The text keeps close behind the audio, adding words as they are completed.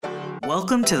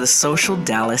Welcome to the Social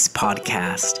Dallas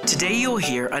podcast. Today you'll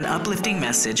hear an uplifting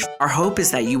message. Our hope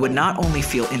is that you would not only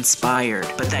feel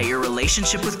inspired, but that your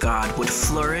relationship with God would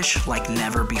flourish like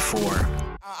never before.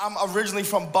 I'm originally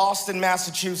from Boston,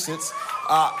 Massachusetts.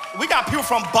 We got people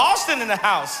from Boston in the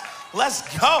house. Let's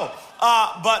go.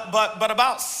 But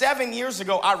about 7 years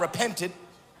ago, I repented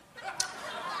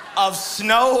of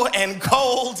snow and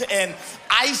cold and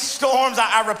ice storms.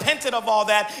 I repented of all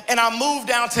that, and I moved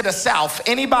down to the South.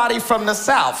 Anybody from the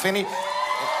South? There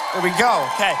we go.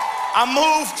 Okay. I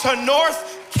moved to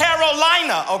North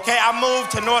Carolina, okay? I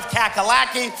moved to North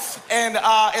Kakalaki, and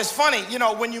it's funny, you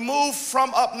know, when you move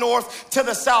from up north to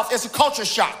the South, it's a culture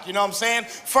shock, you know what I'm saying?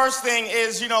 First thing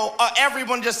is, you know,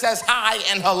 everyone just says hi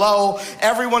and hello.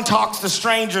 Everyone talks to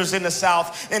strangers in the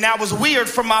South, and that was weird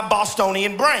for my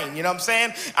Bostonian brain, you know what I'm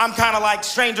saying? I'm kind of like,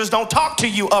 strangers don't talk to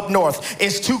you up north.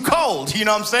 It's too cold, you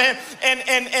know what I'm saying?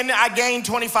 And I gained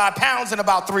 25 pounds in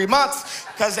about 3 months,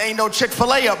 because ain't no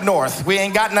Chick-fil-A up north. We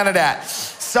ain't got none of that.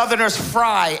 Southerners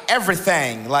fry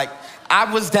everything. Like,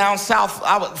 I was down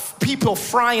south, people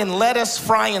frying lettuce,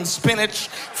 frying spinach,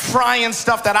 frying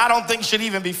stuff that I don't think should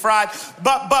even be fried.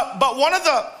 But one of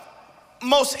the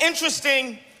most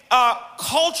interesting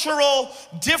cultural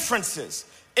differences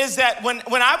is that when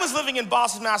I was living in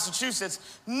Boston, Massachusetts,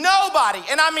 nobody,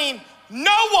 and I mean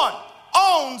no one,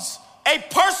 owns a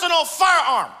personal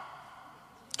firearm.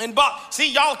 And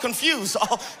see, y'all confused.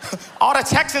 All the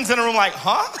Texans in the room like,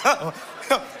 huh?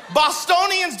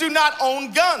 Bostonians do not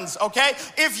own guns, okay?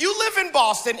 If you live in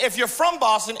Boston, if you're from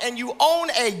Boston and you own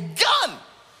a gun,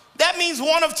 that means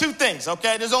one of two things,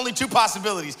 okay? There's only two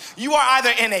possibilities. You are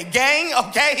either in a gang,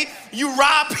 okay? You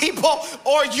rob people,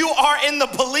 or you are in the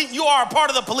police, you are a part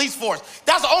of the police force.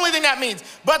 That's the only thing that means.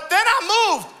 But then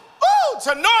I moved,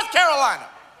 to North Carolina.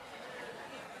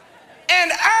 And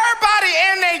everybody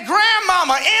and their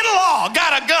grandmama in-law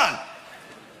got a gun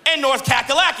in North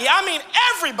Kakalaki. I mean,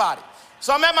 everybody.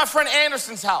 So I'm at my friend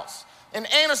Anderson's house,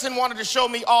 and Anderson wanted to show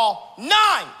me all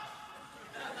nine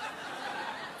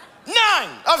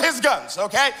of his guns,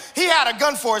 okay? He had a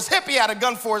gun for his hip, he had a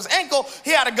gun for his ankle,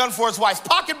 he had a gun for his wife's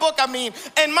pocketbook. I mean,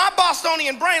 in my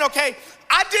Bostonian brain, okay,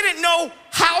 I didn't know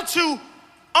how to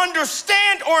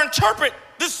understand or interpret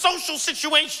this social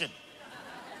situation.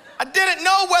 I didn't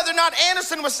know whether or not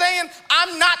Anderson was saying,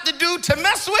 I'm not the dude to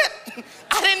mess with.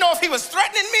 I didn't know if he was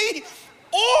threatening me,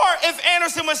 or if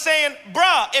Anderson was saying,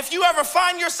 bruh, if you ever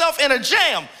find yourself in a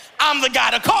jam, I'm the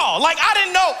guy to call. Like, I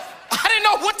didn't know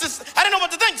what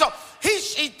to think. So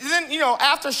he then, you know,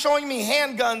 after showing me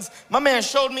handguns, my man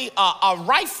showed me a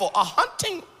rifle, a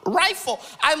hunting rifle.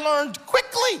 I learned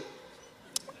quickly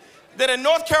that in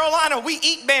North Carolina, we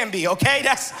eat Bambi, okay?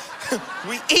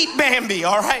 We eat Bambi,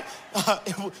 all right?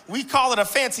 We call it a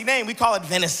fancy name. We call it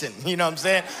venison, you know what I'm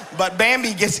saying? But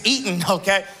Bambi gets eaten,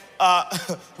 okay?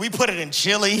 We put it in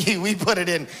chili. We put it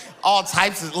in all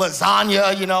types of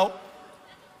lasagna, you know?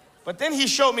 But then he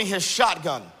showed me his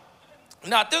shotgun.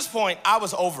 Now, at this point, I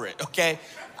was over it, okay?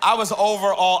 I was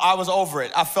over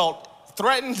it. I felt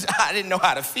threatened. I didn't know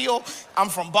how to feel. I'm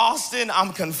from Boston.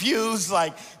 I'm confused,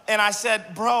 like, and I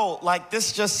said, bro, like,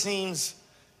 this seems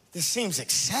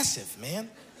excessive, man,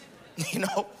 you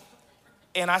know?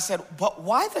 And I said, but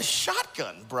why the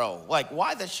shotgun, bro? Like,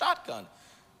 why the shotgun?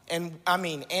 And I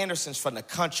mean, Anderson's from the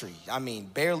country. I mean,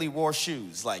 barely wore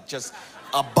shoes, like just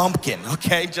a bumpkin,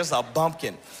 okay? Just a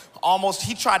bumpkin. Almost,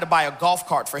 he tried to buy a golf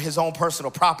cart for his own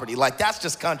personal property. Like, that's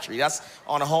just country. That's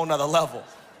on a whole nother level.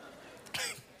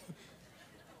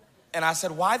 And I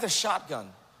said, why the shotgun?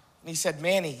 And he said,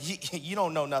 Manny, you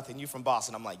don't know nothing. You from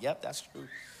Boston. I'm like, yep, that's true.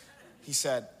 He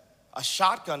said, a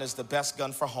shotgun is the best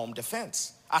gun for home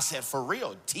defense. I said, for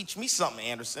real, teach me something,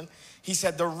 Anderson. He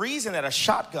said, the reason that a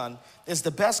shotgun is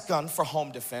the best gun for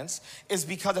home defense is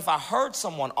because if I heard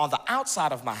someone on the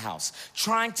outside of my house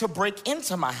trying to break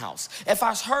into my house, if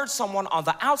I heard someone on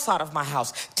the outside of my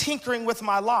house tinkering with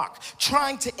my lock,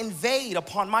 trying to invade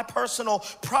upon my personal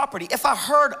property, if I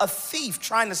heard a thief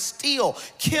trying to steal,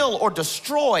 kill, or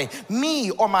destroy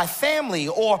me or my family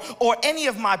or any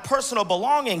of my personal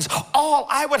belongings, all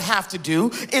I would have to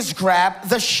do is grab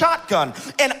the shotgun.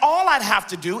 And all I'd have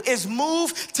to do is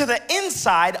move to the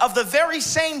inside of the very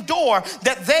same door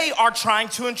that they are trying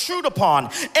to intrude upon.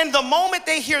 And the moment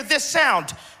they hear this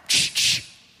sound,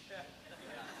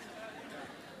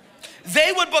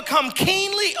 they would become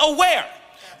keenly aware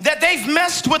that they've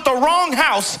messed with the wrong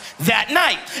house that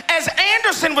night. As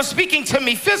Anderson was speaking to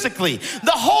me physically,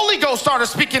 the Holy Ghost started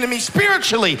speaking to me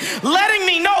spiritually, letting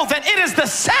me know that it is the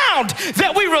sound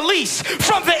that we release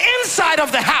from the inside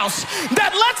of the house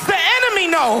that lets the enemy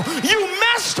know you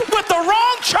messed with the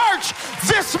wrong church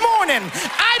this morning.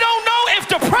 I don't know if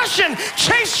depression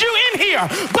chased you in here,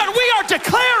 but we are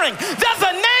declaring that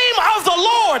the name of the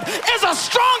Lord is a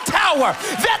strong tower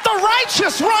that the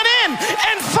righteous run in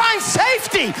and find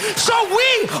safety. So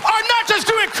we are not just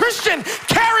doing Christian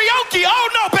karaoke. Oh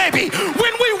no, baby.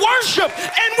 When we worship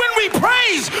and when we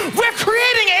praise, we're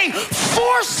creating a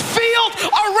force field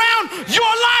around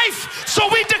your life. So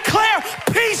we declare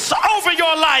peace over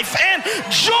your life and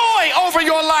joy over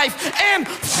your life and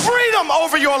freedom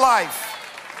over your life.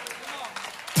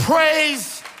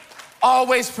 Praise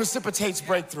always precipitates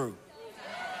breakthrough.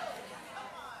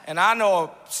 And I know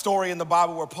a story in the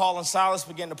Bible where Paul and Silas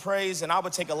began to praise, and I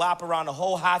would take a lap around the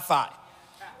whole Hi-Fi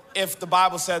if the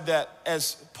Bible said that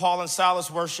as Paul and Silas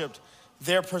worshiped,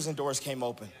 their prison doors came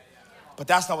open. But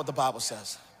that's not what the Bible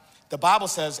says. The Bible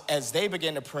says as they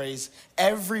began to praise,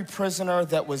 every prisoner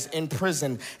that was in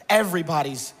prison,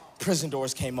 everybody's prison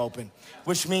doors came open.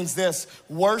 Which means this: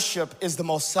 worship is the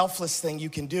most selfless thing you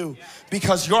can do,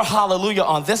 because your hallelujah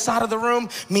on this side of the room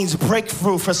means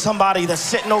breakthrough for somebody that's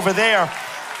sitting over there.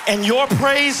 And your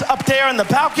praise up there in the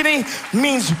balcony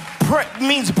means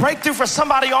breakthrough for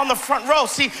somebody on the front row.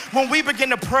 See, when we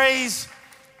begin to praise,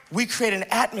 we create an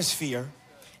atmosphere.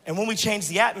 And when we change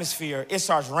the atmosphere, it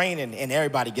starts raining and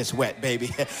everybody gets wet, baby.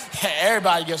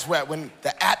 Everybody gets wet when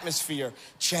the atmosphere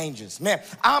changes. Man,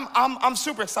 I'm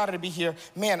super excited to be here.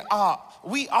 Man,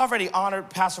 we already honored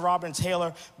Pastor Robert and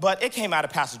Taylor, but it came out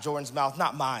of Pastor Jordan's mouth,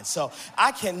 not mine. So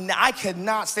I could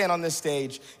not stand on this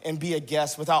stage and be a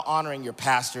guest without honoring your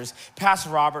pastors.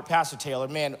 Pastor Robert, Pastor Taylor,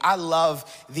 man, I love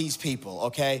these people,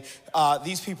 okay?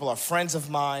 These people are friends of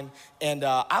mine, and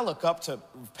I look up to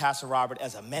Pastor Robert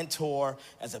as a mentor,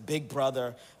 as a big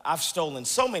brother. I've stolen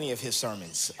so many of his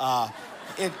sermons. I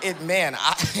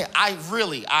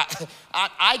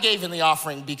gave in the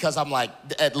offering because I'm like,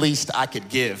 at least I could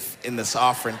give in this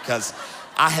offering, because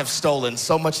I have stolen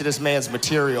so much of this man's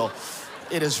material.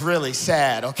 It is really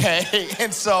sad, okay?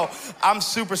 And so I'm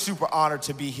super, super honored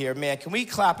to be here. Man, can we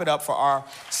clap it up for our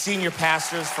senior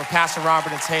pastors, for Pastor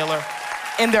Robert and Taylor?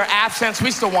 In their absence,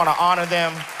 we still want to honor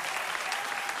them.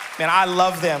 Man, I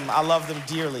love them. I love them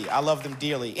dearly. I love them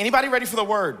dearly. Anybody ready for the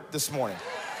word this morning?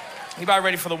 Anybody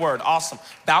ready for the word? Awesome.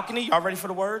 Balcony, y'all ready for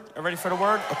the word? Are ready for the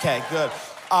word? Okay, good.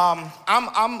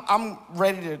 I'm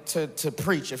ready to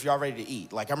preach if y'all ready to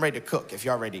eat. Like, I'm ready to cook if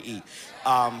y'all ready to eat.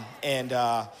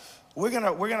 We're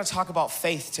gonna talk about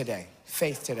faith today.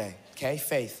 Faith today. Okay,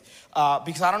 faith.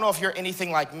 Because I don't know if you're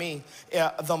anything like me.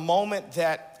 The moment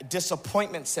that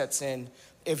disappointment sets in,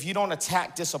 if you don't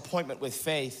attack disappointment with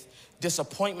faith,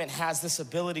 disappointment has this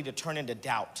ability to turn into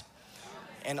doubt.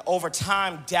 And over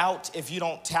time, doubt, if you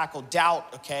don't tackle doubt,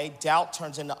 okay, doubt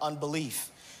turns into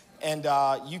unbelief. And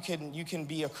you can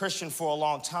be a Christian for a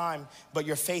long time, but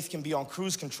your faith can be on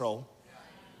cruise control.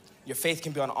 Your faith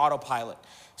can be on autopilot.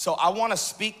 So I want to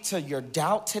speak to your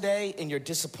doubt today and your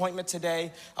disappointment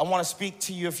today. I want to speak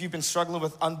to you if you've been struggling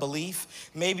with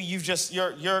unbelief. Maybe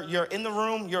you're in the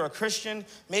room, you're a Christian.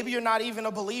 Maybe you're not even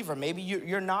a believer. Maybe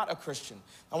you're not a Christian.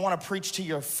 I want to preach to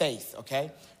your faith,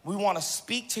 okay? We want to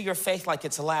speak to your faith like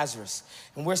it's Lazarus.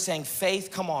 And we're saying,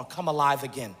 faith, come on, come alive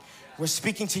again. We're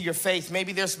speaking to your faith.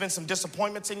 Maybe there's been some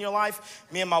disappointments in your life.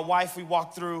 Me and my wife, we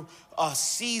walked through a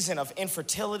season of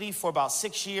infertility for about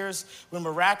 6 years. We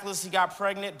miraculously got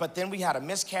pregnant, but then we had a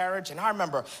miscarriage. And I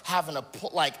remember having to,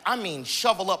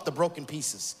 shovel up the broken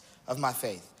pieces of my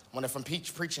faith. I wonder if I'm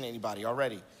preaching to anybody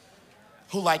already.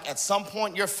 Who at some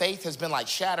point your faith has been like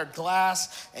shattered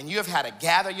glass, and you have had to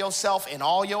gather yourself in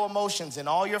all your emotions and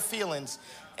all your feelings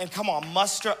and come on,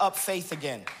 muster up faith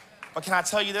again. But can I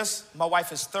tell you this? My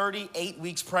wife is 38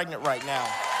 weeks pregnant right now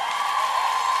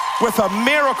with a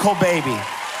miracle baby.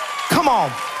 Come on,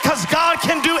 because God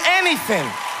can do anything.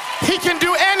 He can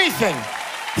do anything.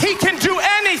 He can do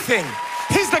anything.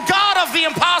 He's the God of the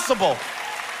impossible.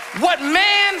 What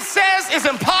man says is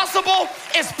impossible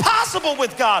is possible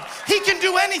with God. He can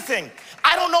do anything.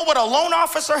 I don't know what a loan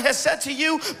officer has said to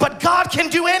you, but God can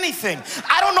do anything.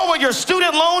 I don't know what your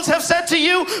student loans have said to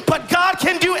you, but God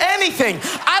can do anything.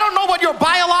 I don't know what your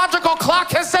biological clock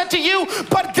has said to you,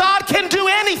 but God can do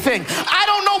anything. I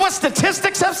don't know what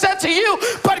statistics have said to you,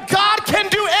 but God can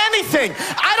do anything.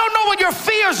 I don't know what your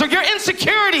fears or your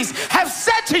insecurities have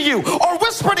said to you or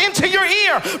whispered into your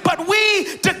ear, but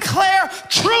we declare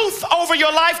truth over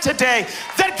your life today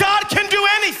that God can do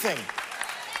anything.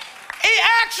 He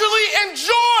actually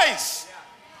enjoys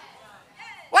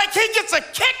Like he gets a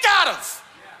kick out of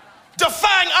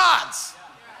defying odds.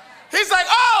 He's like,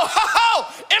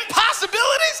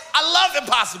 impossibilities? I love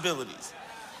impossibilities.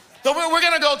 So we're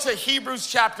gonna go to Hebrews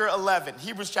chapter 11.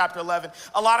 Hebrews chapter 11.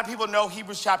 A lot of people know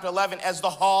Hebrews chapter 11 as the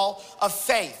hall of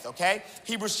faith, okay?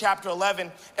 Hebrews chapter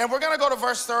 11. And we're gonna go to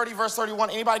verse 30, verse 31.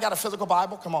 Anybody got a physical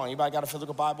Bible? Come on, anybody got a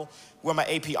physical Bible? Where my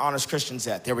AP Honors Christians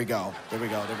at? There we go, there we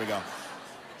go, there we go.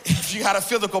 If you got a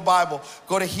physical Bible,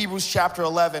 go to Hebrews chapter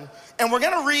 11. And we're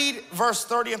gonna read verse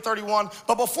 30 and 31.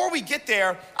 But before we get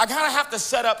there, I kinda have to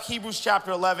set up Hebrews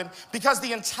chapter 11 because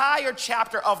the entire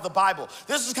chapter of the Bible,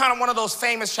 this is kind of one of those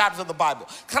famous chapters of the Bible.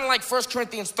 Kind of like 1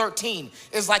 Corinthians 13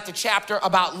 is like the chapter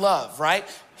about love, right?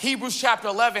 Hebrews chapter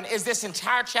 11 is this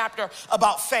entire chapter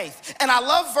about faith. And I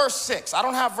love verse 6. I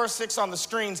don't have verse 6 on the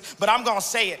screens, but I'm gonna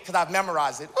say it because I've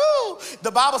memorized it. Woo!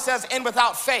 The Bible says, and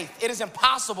without faith, it is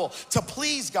impossible to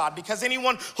please God because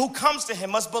anyone who comes to him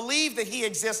must believe that he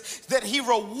exists, that he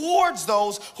rewards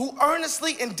those who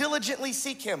earnestly and diligently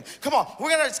seek him. Come on, we're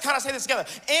gonna kind of say this together.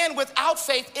 And without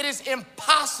faith, it is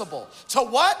impossible to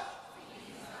what?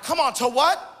 Come on, to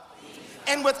what?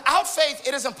 And without faith,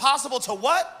 it is impossible to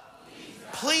what?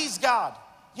 Please God.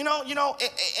 You know,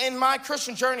 in my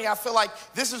Christian journey, I feel like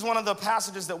this is one of the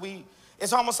passages that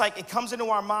it's almost like it comes into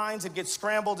our minds, it gets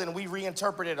scrambled, and we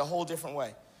reinterpret it a whole different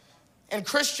way. In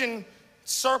Christian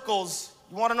circles,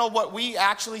 you want to know what we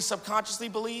actually subconsciously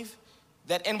believe?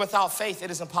 That in without faith, it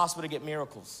is impossible to get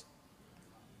miracles.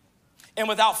 And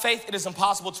without faith, it is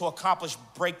impossible to accomplish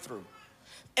breakthrough.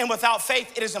 And without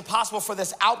faith, it is impossible for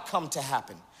this outcome to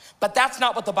happen. But that's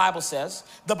not what the Bible says.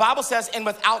 The Bible says, and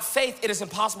without faith, it is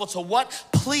impossible to what?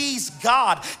 Please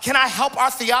God. Can I help our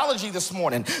theology this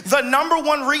morning? The number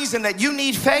one reason that you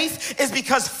need faith is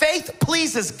because faith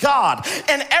pleases God.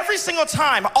 And every single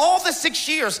time, all the 6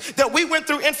 years that we went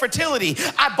through infertility,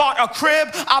 I bought a crib,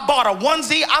 I bought a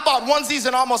onesie, I bought onesies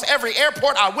in almost every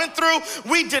airport I went through.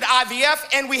 We did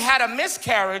IVF and we had a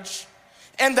miscarriage.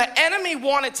 And the enemy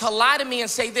wanted to lie to me and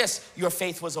say this, your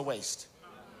faith was a waste.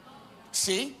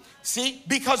 See,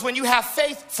 because when you have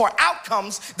faith for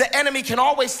outcomes, the enemy can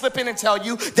always slip in and tell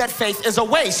you that faith is a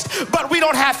waste. But we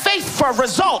don't have faith for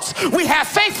results. We have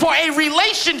faith for a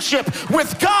relationship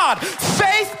with God.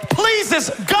 Faith pleases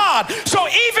God. So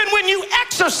even when you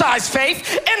exercise faith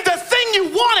and the thing you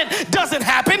wanted doesn't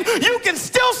happen, you can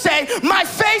still say, my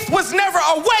faith was never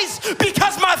a waste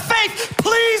because my faith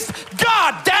pleased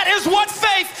God. That is what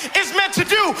faith is meant to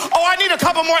do. Oh, I need a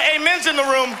couple more amens in the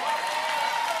room.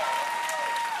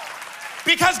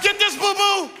 Because get this,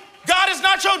 boo-boo, God is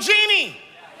not your genie.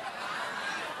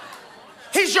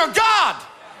 He's your God.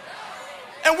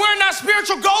 And we're not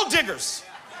spiritual gold diggers.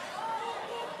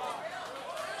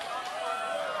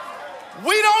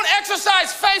 We don't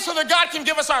exercise faith so that God can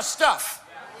give us our stuff.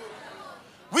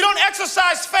 We don't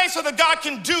exercise faith so that God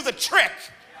can do the trick.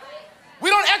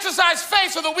 We don't exercise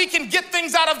faith so that we can get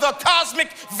things out of the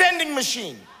cosmic vending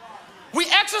machine. We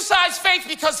exercise faith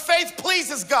because faith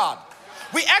pleases God.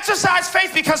 We exercise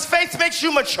faith because faith makes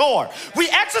you mature. We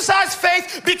exercise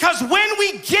faith because when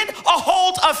we get a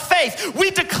hold of faith,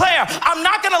 we declare, I'm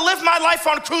not gonna live my life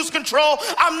on cruise control.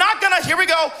 I'm not gonna, here we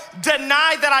go,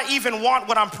 deny that I even want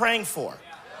what I'm praying for.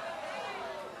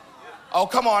 Oh,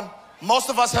 come on. Most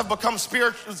of us have become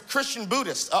spiritual Christian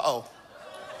Buddhists.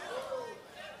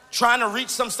 Trying to reach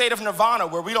some state of nirvana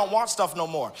where we don't want stuff no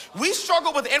more. We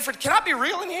struggle with infertility. Can I be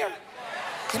real in here?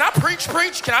 Can I preach?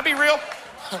 Can I be real?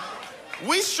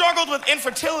 We struggled with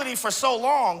infertility for so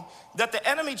long that the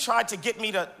enemy tried to get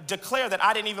me to declare that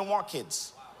I didn't even want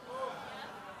kids.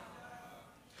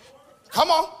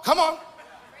 Come on.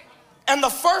 And the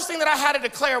first thing that I had to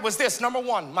declare was this. Number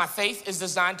one, my faith is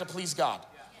designed to please God.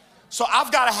 So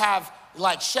I've got to have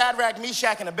like Shadrach,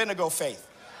 Meshach, and Abednego faith.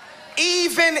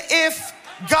 Even if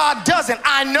God doesn't,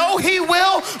 I know he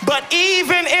will, but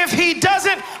even if he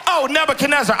doesn't, oh,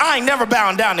 Nebuchadnezzar, I ain't never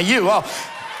bowing down to you. Oh.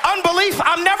 Unbelief,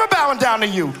 I'm never bowing down to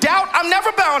you. Doubt, I'm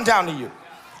never bowing down to you.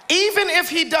 Even if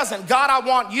he doesn't, God, I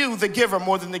want you, the giver,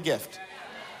 more than the gift.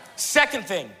 Second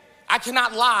thing, I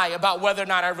cannot lie about whether or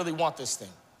not I really want this thing.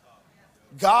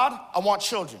 God, I want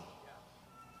children.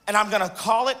 And I'm gonna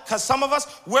call it, because some of us,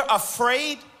 we're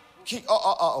afraid. Can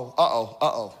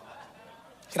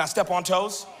I step on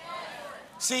toes?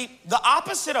 See, the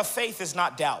opposite of faith is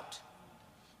not doubt.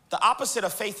 The opposite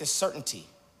of faith is certainty.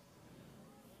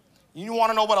 You want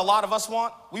to know what a lot of us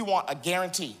want? We want a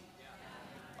guarantee.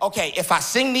 Okay, if I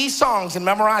sing these songs and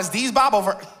memorize these Bible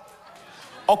verses,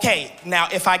 okay, now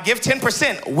if I give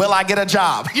 10%, will I get a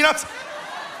job? You know,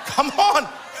 come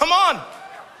on.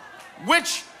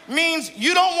 Which means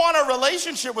you don't want a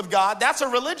relationship with God. That's a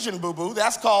religion, boo-boo.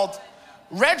 That's called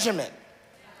regiment.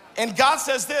 And God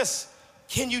says this,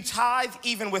 Can you tithe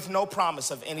even with no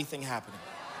promise of anything happening?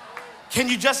 Can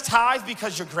you just tithe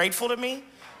because you're grateful to me?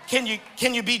 Can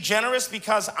you be generous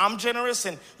because I'm generous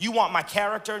and you want my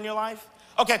character in your life?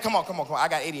 Okay, come on. I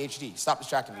got ADHD. Stop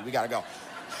distracting me. We gotta go.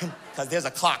 Because there's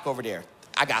a clock over there.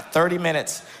 I got 30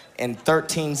 minutes and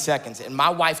 13 seconds. And my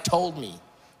wife told me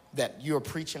that you're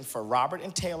preaching for Robert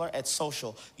and Taylor at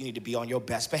Social. You need to be on your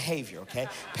best behavior, okay?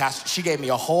 Pastor, she gave me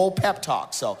a whole pep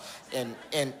talk. So, and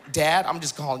Dad, I'm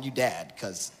just calling you Dad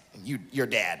because you're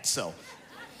Dad. So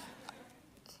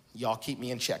y'all keep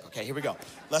me in check. Okay, here we go.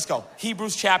 Let's go.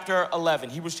 Hebrews chapter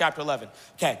 11.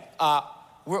 Okay,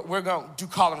 we're going to do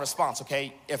call and response,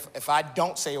 okay? If I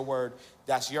don't say a word,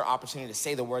 that's your opportunity to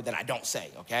say the word that I don't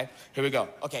say, okay? Here we go.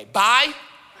 Okay, by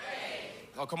faith.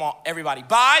 Oh, come on, everybody.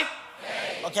 By faith.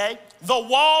 Okay, the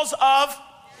walls of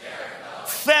Jericho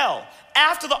fell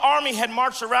after the army had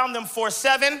marched around them for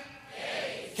 7 days.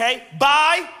 Okay,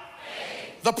 by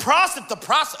faith. The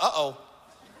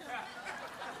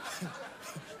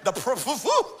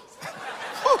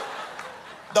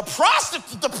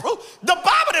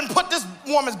Bible didn't put this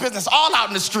woman's business all out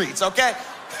in the streets, okay?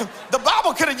 The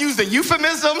Bible could have used a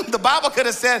euphemism. The Bible could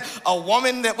have said a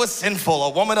woman that was sinful, a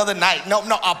woman of the night. No,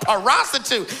 a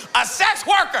prostitute, a sex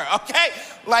worker, okay?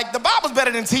 Like, the Bible's better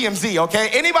than TMZ, okay?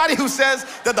 Anybody who says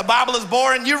that the Bible is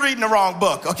boring, you're reading the wrong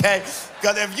book, okay?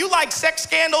 Because if you like sex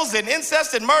scandals and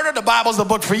incest and murder, the Bible's the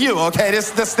book for you, okay?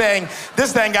 This thing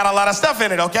got a lot of stuff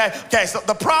in it, okay? Okay, so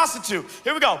the prostitute.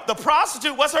 Here we go. The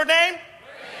prostitute, what's her name?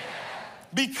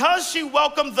 Because she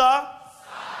welcomed the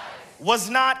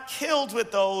was not killed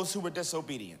with those who were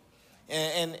disobedient.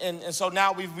 And so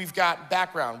now we've got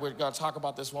background. We're going to talk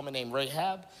about this woman named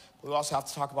Rahab. We also have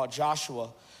to talk about Joshua,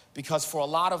 because for a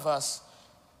lot of us,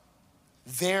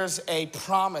 there's a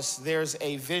promise, there's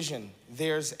a vision,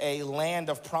 there's a land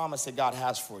of promise that God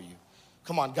has for you.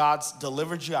 Come on, God's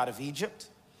delivered you out of Egypt.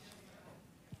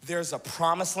 There's a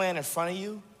promised land in front of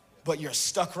you, but you're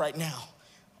stuck right now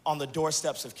on the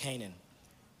doorsteps of Canaan.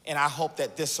 And I hope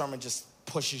that this sermon just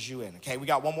pushes you in, okay? We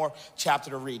got one more chapter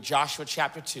to read, Joshua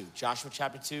chapter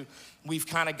 2. We've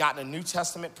kind of gotten a New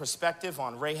Testament perspective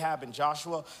on Rahab and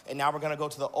Joshua, and now we're gonna go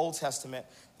to the Old Testament,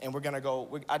 and we're gonna go,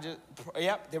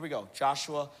 there we go,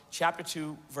 Joshua chapter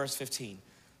 2, verse 15.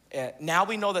 Now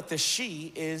we know that the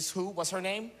she is who? What's her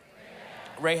name?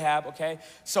 Rahab, okay?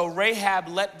 So Rahab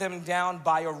let them down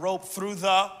by a rope through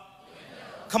the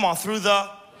window. Come on, through the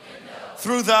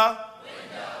window.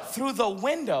 Through the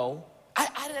window.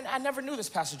 I never knew this,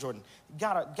 Pastor Jordan.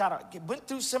 Went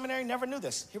through seminary, never knew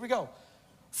this. Here we go.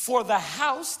 For the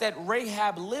house that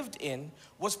Rahab lived in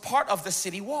was part of the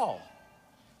city wall.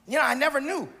 You know, I never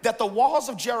knew that the walls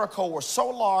of Jericho were so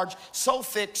large, so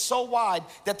thick, so wide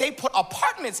that they put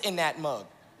apartments in that mug.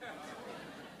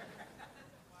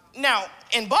 Now,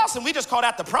 in Boston, we just call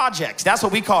that the projects. That's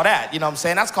what we call that, you know what I'm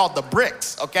saying? That's called the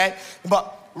bricks, okay?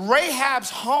 But Rahab's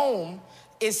home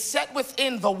is set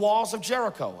within the walls of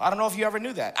Jericho. I don't know if you ever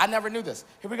knew that. I never knew this.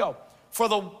 Here we go. For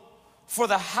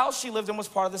the house she lived in was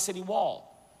part of the city wall.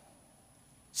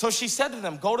 So she said to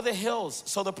them, go to the hills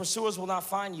so the pursuers will not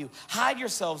find you. Hide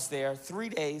yourselves there 3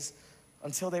 days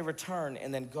until they return,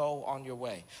 and then go on your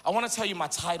way. I want to tell you my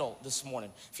title this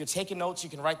morning. If you're taking notes, you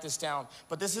can write this down.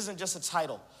 But this isn't just a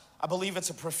title. I believe it's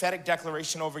a prophetic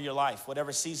declaration over your life,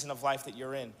 whatever season of life that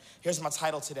you're in. Here's my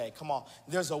title today. Come on.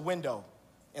 There's a window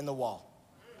in the wall.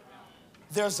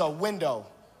 There's a window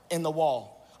in the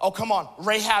wall. Oh, come on.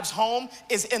 Rahab's home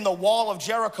is in the wall of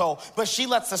Jericho, but she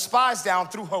lets the spies down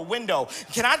through her window.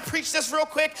 Can I preach this real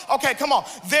quick? Okay, come on.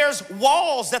 There's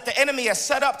walls that the enemy has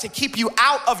set up to keep you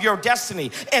out of your destiny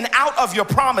and out of your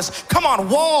promise. Come on,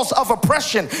 walls of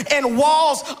oppression and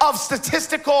walls of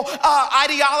statistical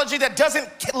ideology that doesn't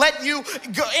let you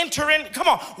enter in. Come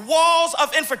on, walls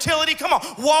of infertility. Come on,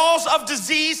 walls of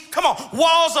disease. Come on,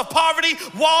 walls of poverty,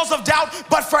 walls of doubt.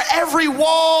 But for every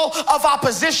wall of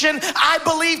opposition, I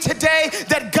believe today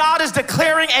that God is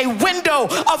declaring a window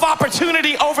of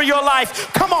opportunity over your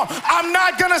life. Come on, I'm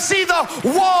not gonna see the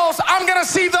walls, I'm gonna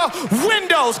see the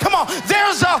windows. Come on,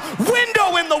 there's a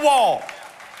window in the wall.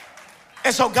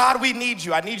 And so God, we need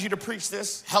you. I need you to preach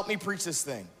this. Help me preach this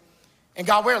thing. And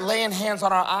God, we're laying hands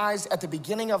on our eyes at the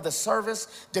beginning of the service,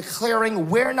 declaring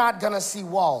we're not gonna see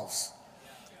walls.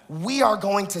 We are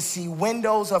going to see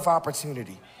windows of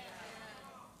opportunity.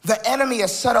 The enemy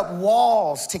has set up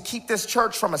walls to keep this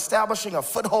church from establishing a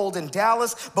foothold in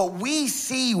Dallas, but we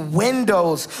see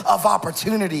windows of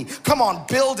opportunity. Come on,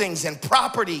 buildings and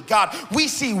property, God. We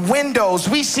see windows.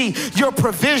 We see your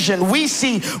provision. We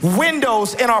see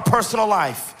windows in our personal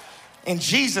life. In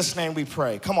Jesus' name we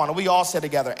pray. Come on, we all say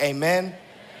together, amen.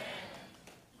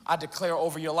 I declare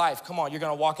over your life, come on, you're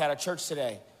gonna walk out of church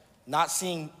today Not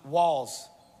seeing walls,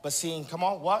 but seeing, come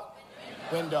on, what?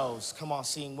 Windows. Come on,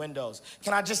 seeing windows.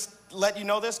 Can I just let you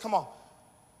know this? Come on.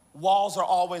 Walls are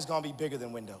always gonna be bigger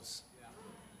than windows.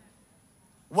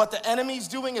 What the enemy's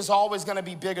doing is always gonna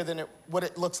be bigger than what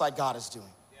it looks like God is doing.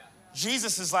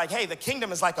 Jesus is like, hey, the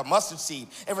kingdom is like a mustard seed.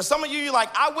 And for some of you, you're like,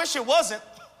 I wish it wasn't.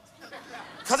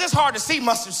 Because it's hard to see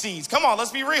mustard seeds. Come on,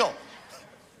 let's be real.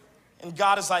 And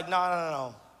God is like,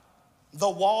 no. The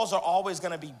walls are always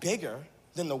gonna be bigger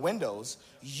than the windows.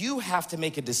 You have to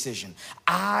make a decision.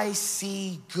 I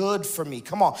see good for me.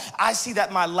 Come on. I see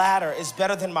that my latter is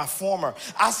better than my former.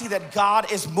 I see that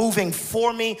God is moving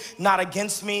for me, not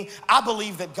against me. I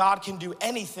believe that God can do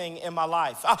anything in my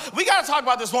life. We got to talk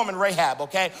about this woman, Rahab,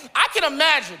 okay? I can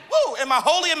imagine, in my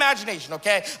holy imagination,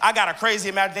 okay? I got a crazy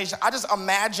imagination. I just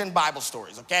imagine Bible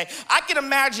stories, okay? I can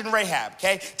imagine Rahab,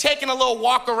 okay? Taking a little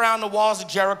walk around the walls of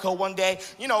Jericho one day.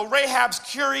 You know, Rahab's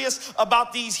curious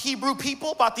about these Hebrew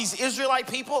people, about these Israelite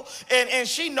people, and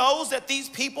she knows that these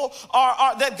people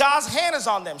are that God's hand is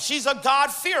on them. She's a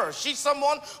God-fearer. She's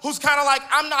someone who's kind of like,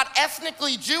 I'm not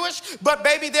ethnically Jewish, but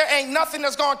baby, there ain't nothing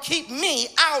that's gonna keep me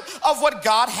out of what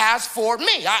God has for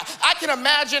me. I can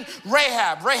imagine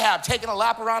Rahab taking a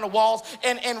lap around the walls,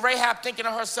 and Rahab thinking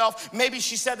to herself, maybe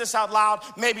she said this out loud,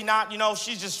 maybe not, you know,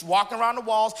 she's just walking around the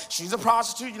walls. She's a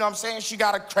prostitute, you know what I'm saying? She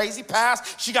got a crazy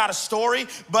past, she got a story,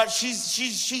 but she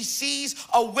sees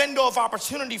a window of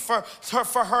opportunity for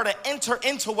her to enter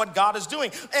into what God is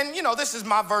doing. And you know, this is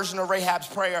my version of Rahab's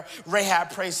prayer.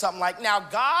 Rahab prays something like, now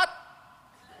God,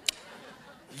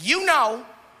 you know,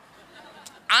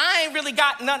 I ain't really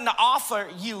got nothing to offer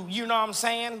you, you know what I'm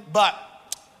saying? But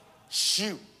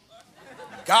shoot,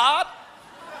 God,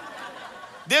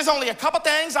 there's only a couple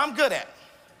things I'm good at.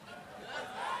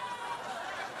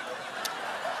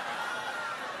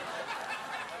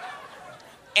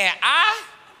 And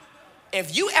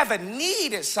if you ever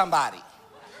needed somebody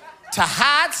to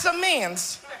hide some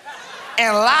men's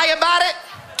and lie about it,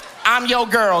 I'm your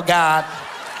girl, God.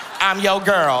 I'm your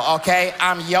girl, okay?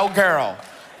 I'm your girl.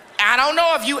 I don't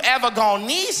know if you ever gonna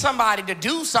need somebody to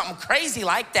do something crazy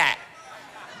like that,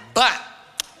 but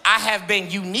I have been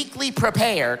uniquely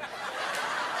prepared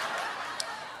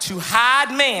to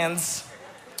hide men's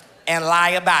and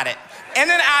lie about it. And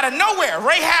then out of nowhere,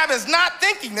 Rahab is not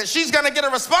thinking that she's gonna get a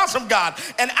response from God.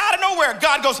 And out of nowhere,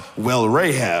 God goes, well,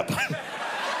 Rahab,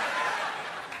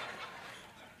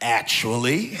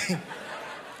 actually,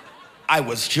 I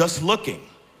was just looking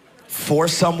for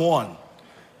someone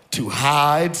to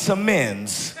hide some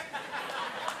men's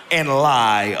and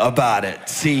lie about it.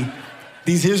 See,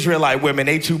 these Israelite women,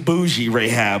 they too bougie,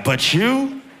 Rahab, but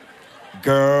you,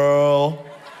 girl,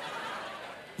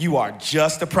 you are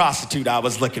just the prostitute I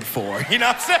was looking for. You know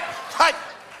what I'm saying? Like,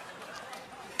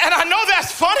 and I know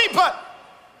that's funny, but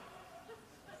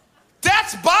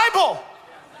that's Bible.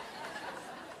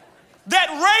 That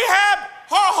Rahab,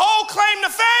 her whole claim to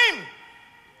fame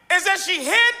is that she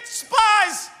hid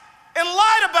spies and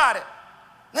lied about it.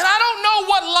 And I don't know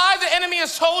what lie the enemy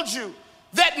has told you,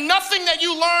 that nothing that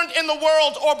you learned in the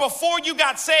world or before you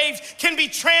got saved can be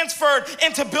transferred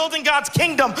into building God's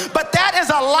kingdom. But that is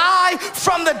a lie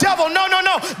from the devil. No.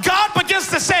 God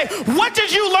begins to say, what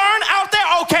did you learn out there?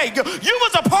 Okay, you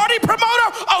was a party promoter?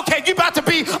 Okay, you about to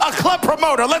be a club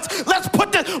promoter. Let's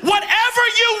put this, whatever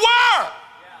you were,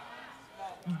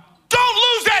 don't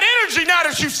lose that energy now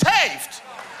that you've saved.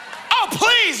 Oh,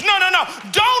 please, no.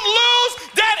 Don't lose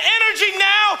that energy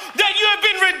now that you have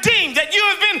been redeemed, that you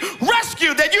have been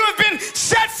rescued, that you have been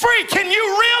set free. Can you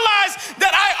realize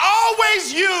that I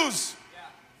always use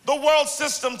the world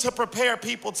system to prepare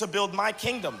people to build my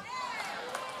kingdom?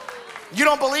 You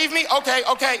don't believe me? Okay.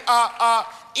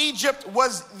 Egypt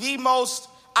was the most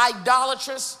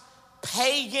idolatrous,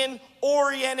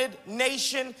 pagan-oriented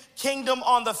nation, kingdom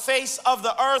on the face of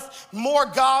the earth. More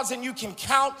gods than you can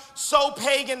count. So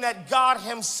pagan that God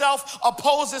himself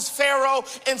opposes Pharaoh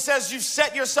and says, you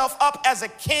set yourself up as a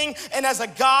king and as a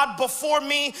god before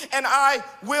me, and I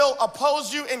will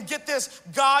oppose you. And get this,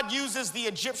 God uses the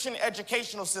Egyptian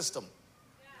educational system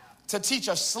to teach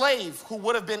a slave who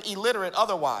would have been illiterate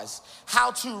otherwise how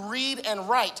to read and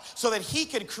write so that he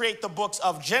could create the books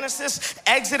of Genesis,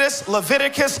 Exodus,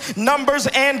 Leviticus, Numbers,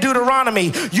 and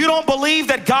Deuteronomy. You don't believe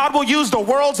that God will use the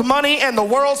world's money and the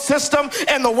world's system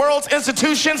and the world's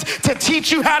institutions to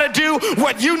teach you how to do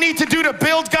what you need to do to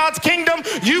build God's kingdom?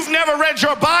 You've never read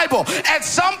your Bible. At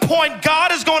some point,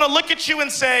 God is going to look at you and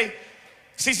say,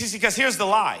 see, because here's the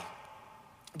lie.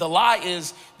 The lie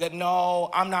is that, no,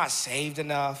 I'm not saved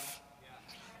enough.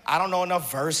 I don't know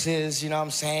enough verses, you know what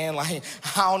I'm saying? Like,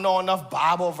 I don't know enough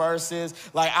Bible verses.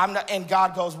 Like, I'm not, and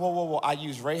God goes, whoa. I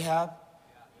use Rahab.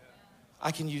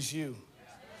 I can use you.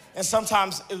 And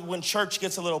sometimes when church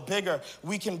gets a little bigger,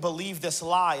 we can believe this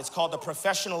lie. It's called the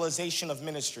professionalization of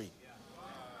ministry.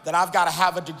 That I've got to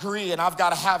have a degree and I've got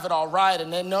to have it all right.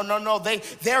 And then, no,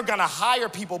 they're going to hire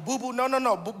people. Boo-boo,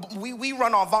 no. We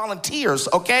run on volunteers,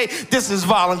 okay? This is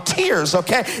volunteers,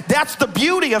 okay? That's the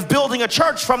beauty of building a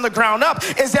church from the ground up,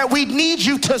 is that we need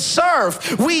you to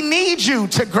serve. We need you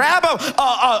to grab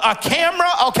a camera,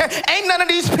 okay? Ain't none of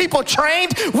these people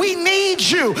trained. We need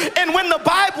you. And when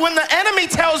the enemy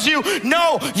tells you,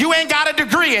 no, you ain't got a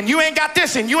degree and you ain't got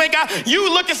this and you ain't got,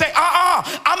 you look and say,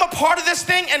 I'm a part of this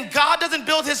thing, and God doesn't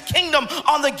build his kingdom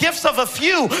on the gifts of a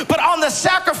few, but on the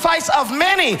sacrifice of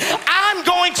many. I'm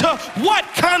going to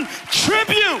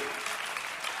contribute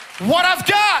what I've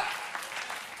got.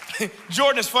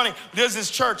 Jordan is funny. There's this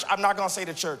church. I'm not going to say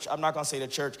the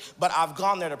church, but I've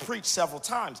gone there to preach several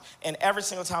times. And every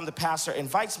single time the pastor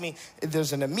invites me,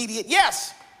 there's an immediate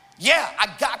yes. Yeah, I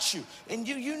got you. And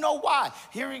you know why.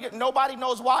 Here you go. Nobody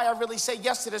knows why I really say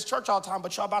yes to this church all the time,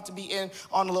 but y'all about to be in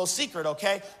on a little secret,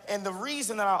 okay? And the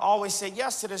reason that I always say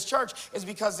yes to this church is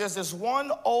because there's this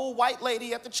one old white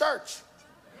lady at the church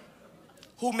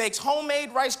who makes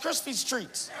homemade Rice Krispies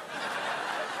treats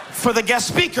for the guest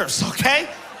speakers, okay?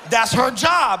 That's her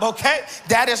job, okay?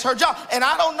 That is her job. And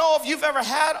I don't know if you've ever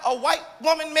had a white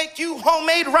woman make you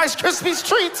homemade Rice Krispies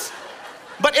treats.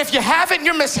 But if you haven't,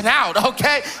 you're missing out,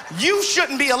 okay? You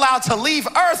shouldn't be allowed to leave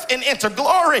earth and enter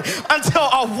glory until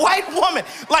a white woman,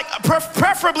 like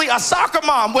preferably a soccer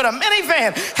mom with a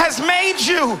minivan, has made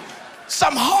you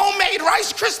some homemade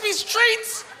Rice Krispies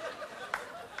treats.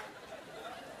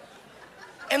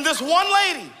 And this one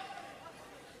lady,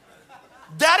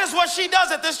 that is what she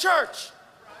does at this church.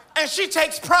 And she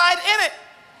takes pride in it.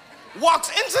 Walks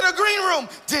into the green room.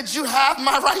 Did you have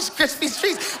my Rice Krispies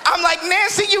treats? I'm like,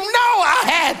 Nancy, you know I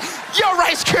had your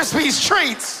Rice Krispies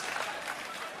treats.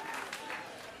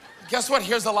 Guess what?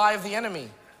 Here's the lie of the enemy.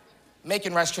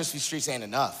 Making Rice Krispies treats ain't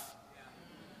enough.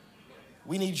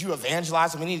 We need you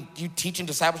evangelizing. We need you teaching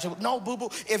discipleship. No,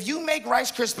 boo-boo. If you make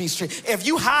Rice Krispies treats, if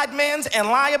you hide men's and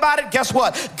lie about it, guess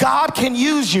what? God can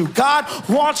use you. God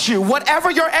wants you. Whatever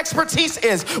your expertise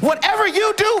is, whatever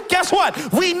you do, guess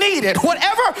what? We need it.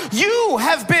 Whatever you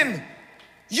have been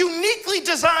uniquely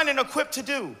designed and equipped to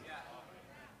do.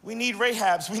 We need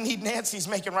Rahabs. We need Nancy's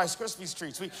making Rice Krispies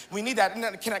treats. We need that.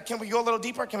 Can we go a little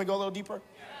deeper? Can we go a little deeper?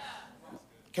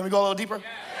 Can we go a little deeper?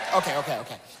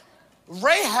 Okay.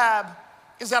 Rahab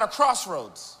is at a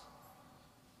crossroads,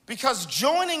 because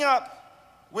joining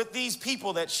up with these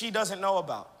people that she doesn't know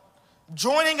about,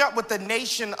 joining up with the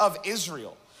nation of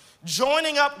Israel,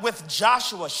 joining up with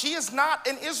Joshua, she is not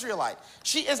an Israelite.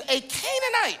 She is a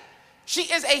Canaanite.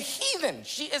 She is a heathen.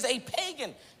 She is a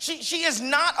pagan. She is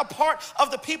not a part of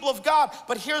the people of God.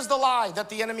 But here's the lie that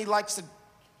the enemy likes to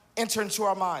enter into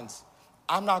our minds.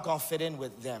 I'm not going to fit in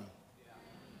with them.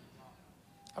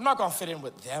 I'm not going to fit in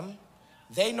with them.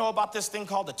 They know about this thing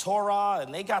called the Torah,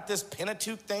 and they got this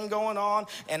Pentateuch thing going on,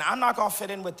 and I'm not gonna fit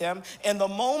in with them. And the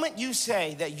moment you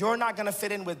say that you're not gonna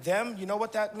fit in with them, you know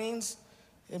what that means?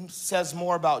 It says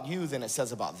more about you than it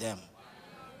says about them.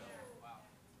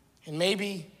 And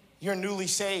maybe you're newly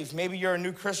saved, maybe you're a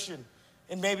new Christian,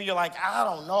 and maybe you're like, I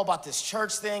don't know about this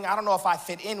church thing. I don't know if I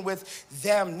fit in with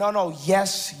them. No,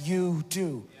 yes, you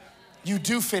do. You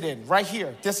do fit in right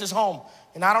here. This is home.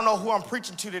 And I don't know who I'm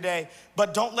preaching to today,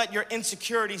 but don't let your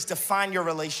insecurities define your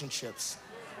relationships.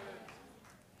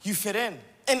 You fit in.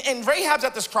 And Rahab's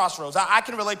at this crossroads. I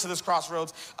can relate to this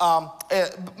crossroads.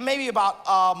 Maybe about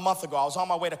a month ago, I was on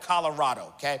my way to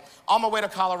Colorado, okay? On my way to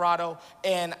Colorado,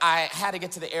 and I had to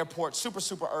get to the airport super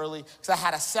early because I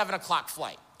had a 7 o'clock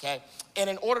flight, okay? And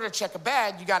in order to check a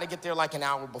bag, you got to get there like an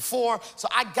hour before. So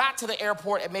I got to the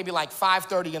airport at maybe like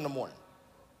 5:30 in the morning.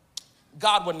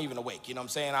 God wasn't even awake, you know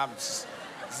what I'm saying? I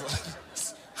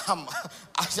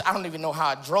don't even know how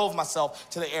I drove myself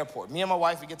to the airport. Me and my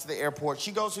wife, we get to the airport.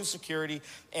 She goes through security,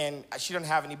 and she doesn't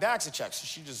have any bags to check, so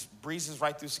she just breezes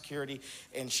right through security,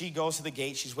 and she goes to the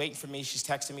gate. She's waiting for me. She's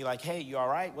texting me like, hey, you all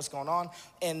right? What's going on?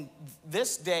 And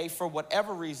this day, for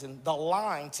whatever reason, the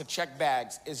line to check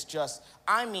bags is just,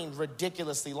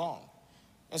 ridiculously long.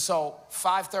 And so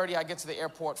 5:30, I get to the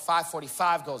airport.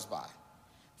 5:45 goes by.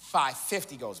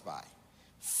 5:50 goes by.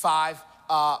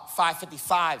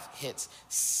 5:55 hits.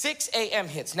 6 a.m.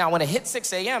 hits. Now, when it hits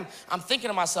 6 a.m., I'm thinking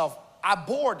to myself, I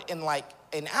board in like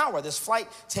an hour. This flight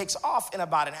takes off in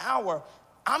about an hour.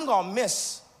 I'm going to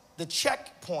miss the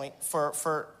checkpoint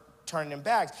for turning in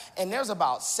bags. And there's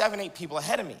about 7-8 people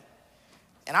ahead of me.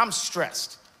 And I'm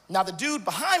stressed. Now, the dude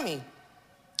behind me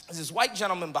is this white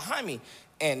gentleman behind me,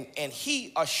 and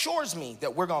he assures me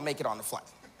that we're going to make it on the flight.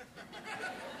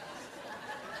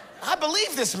 I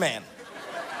believe this man.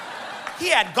 He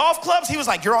had golf clubs. He was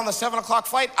like, you're on the 7 o'clock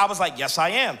flight? I was like, yes, I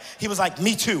am. He was like,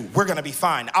 me too. We're gonna be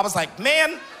fine. I was like,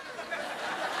 man,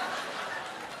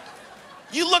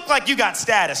 you look like you got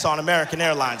status on American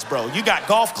Airlines, bro. You got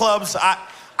golf clubs.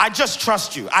 I just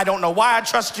trust you. I don't know why I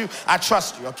trust you. I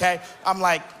trust you, okay? I'm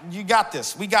like, you got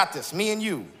this. We got this, me and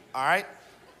you, all right?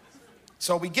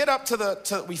 So we get up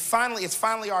it's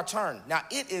finally our turn. Now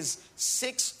it is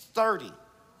 6:30.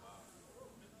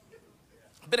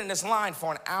 I've been in this line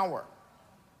for an hour.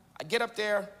 I get up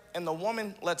there and the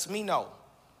woman lets me know,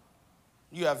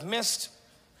 you have missed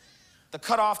the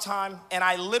cutoff time. And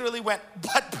I literally went,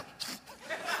 but,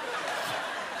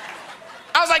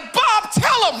 I was like, Bob,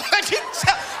 tell him.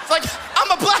 It's like,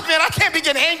 I'm a black man, I can't be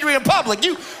getting angry in public.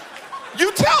 You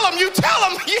tell him,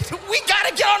 we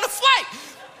gotta get on the flight.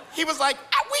 He was like,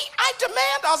 I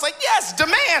demand. I was like, yes,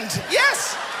 demand,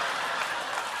 yes.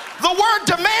 The word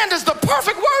demand is the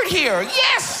perfect word here.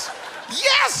 Yes,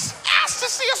 ask to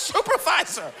see a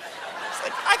supervisor. It's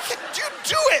like, you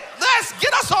do it. Let's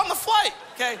get us on the flight,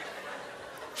 okay?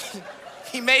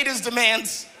 He made his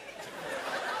demands.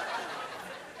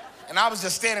 And I was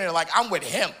just standing there like, I'm with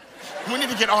him. We need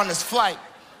to get on this flight.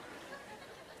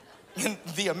 And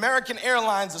the American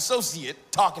Airlines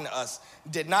associate talking to us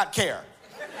did not care.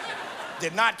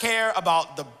 Did not care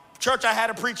about the church I had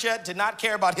to preach at, did not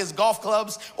care about his golf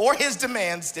clubs or his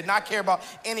demands, did not care about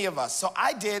any of us. So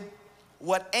I did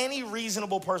what any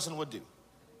reasonable person would do.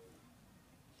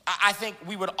 I think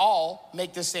we would all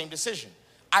make the same decision.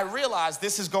 I realized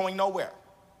this is going nowhere.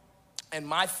 And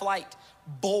my flight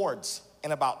boards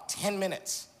in about 10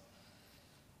 minutes.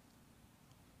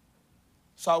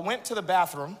 So I went to the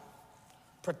bathroom,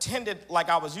 pretended like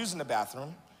I was using the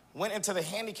bathroom, went into the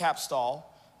handicap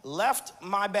stall, left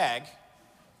my bag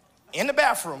in the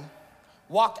bathroom,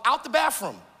 walked out the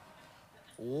bathroom,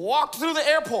 walked through the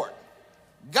airport,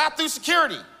 got through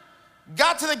security,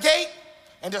 got to the gate,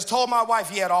 and just told my wife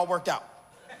he had all worked out.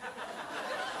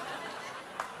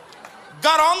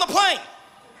 Got on the plane,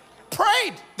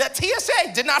 prayed that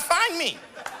TSA did not find me,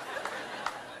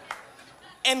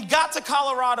 and got to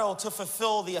Colorado to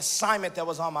fulfill the assignment that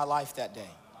was on my life that day.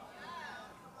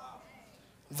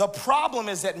 The problem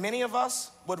is that many of us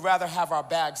would rather have our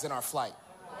bags than our flight.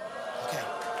 Okay.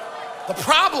 The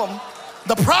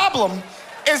problem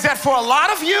is that for a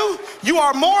lot of you, you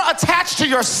are more attached to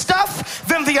your stuff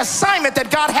than the assignment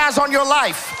that God has on your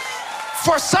life.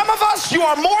 For some of us, you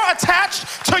are more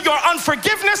attached to your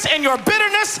unforgiveness and your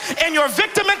bitterness and your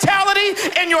victim mentality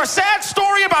and your sad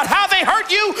story about how they hurt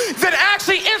you than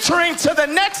actually entering to the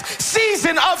next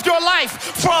season of your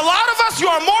life. For a lot of us, you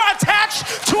are more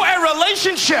attached to a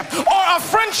relationship or a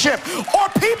friendship or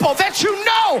people that you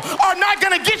know are not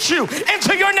gonna get you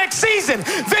into your next season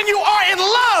than you are in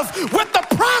love with the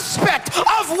prospect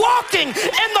of walking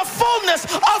in the fullness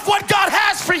of what God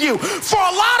has for you. For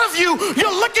a lot of you,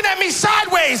 you're looking at me sideways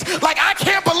like, I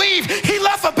can't believe he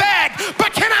left a bag.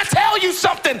 But can I tell you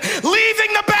something?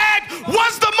 Leaving the bag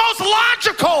was the most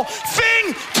logical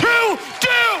thing to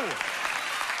do.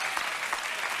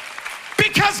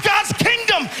 Because God's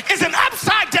kingdom is an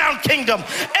upside down kingdom.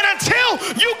 And until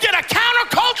you get a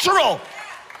countercultural,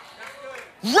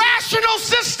 rational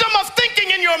system of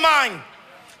thinking in your mind,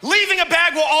 leaving a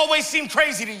bag will always seem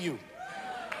crazy to you.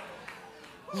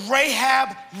 Rahab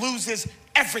loses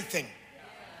everything.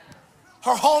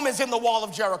 Her home is in the wall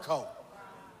of Jericho.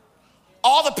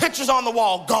 All the pictures on the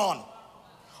wall, gone.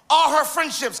 All her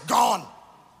friendships, gone.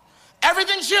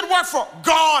 Everything she had worked for,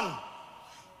 gone.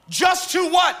 Just to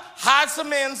what? Hide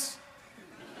some ends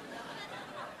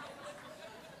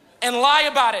and lie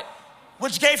about it,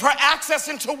 which gave her access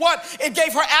into what? It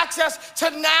gave her access to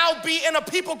now be in a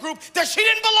people group that she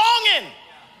didn't belong in.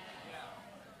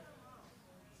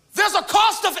 There's a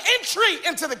cost of entry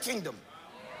into the kingdom.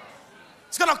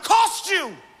 It's gonna cost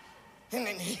you. And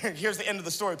here's the end of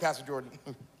the story, Pastor Jordan.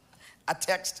 I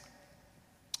text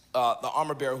the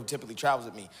armor bearer who typically travels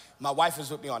with me. My wife is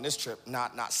with me on this trip,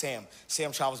 not Sam.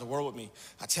 Sam travels the world with me.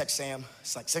 I text Sam,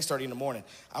 it's like 6:30 in the morning.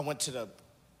 I went to the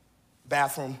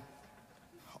bathroom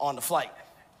on the flight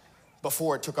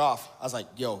before it took off. I was like,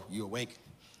 yo, you awake?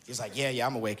 He's like, yeah,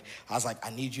 I'm awake. I was like,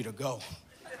 I need you to go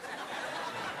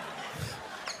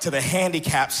to the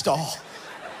handicap stall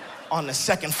on the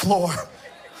second floor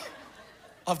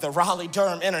of the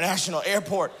Raleigh-Durham International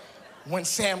Airport. When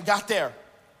Sam got there,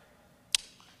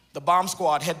 the bomb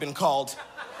squad had been called.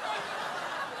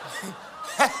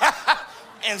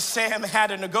 And Sam had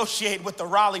to negotiate with the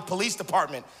Raleigh Police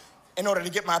Department in order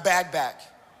to get my bag back.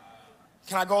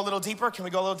 Can I go a little deeper? Can we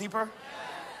go a little deeper?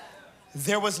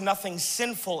 There was nothing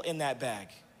sinful in that bag.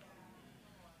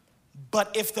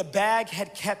 But if the bag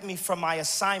had kept me from my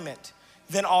assignment,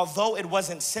 then although it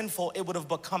wasn't sinful, it would have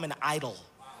become an idol.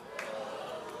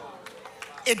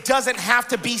 It doesn't have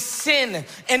to be sin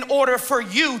in order for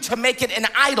you to make it an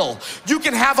idol. You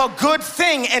can have a good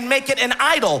thing and make it an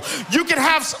idol. You can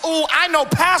have, I know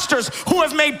pastors who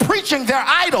have made preaching their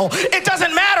idol. It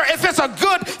doesn't matter if it's a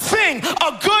good thing.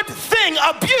 A good thing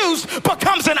abused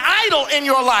becomes an idol in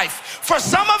your life. For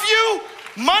some of you,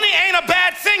 money ain't a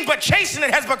bad thing, but chasing it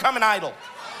has become an idol.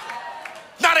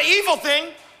 Not an evil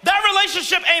thing. That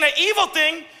relationship ain't an evil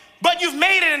thing, but you've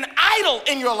made it an idol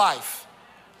in your life.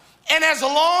 And as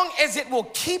long as it will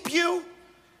keep you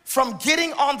from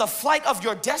getting on the flight of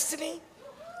your destiny,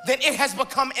 then it has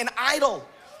become an idol.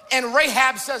 And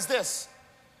Rahab says this,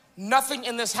 nothing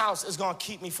in this house is gonna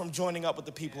keep me from joining up with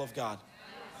the people of God.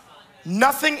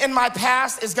 Nothing in my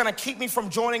past is gonna keep me from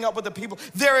joining up with the people.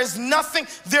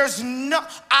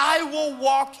 I will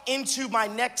walk into my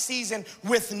next season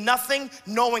with nothing,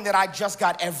 knowing that I just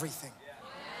got everything.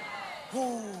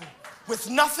 Ooh, with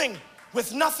nothing.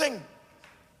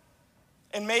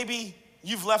 And maybe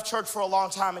you've left church for a long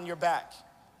time and you're back.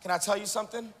 Can I tell you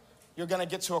something? You're gonna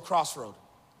get to a crossroad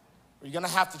where you're gonna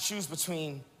have to choose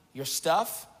between your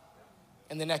stuff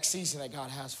and the next season that God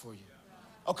has for you.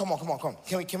 Oh, come on.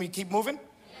 Can we keep moving?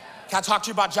 Yeah. Can I talk to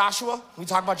you about Joshua? Can we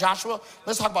talk about Joshua?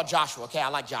 Let's talk about Joshua, okay? I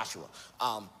like Joshua.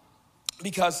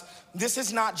 Because this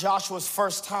is not Joshua's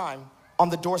first time on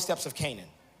the doorsteps of Canaan.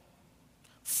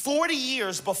 40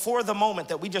 years before the moment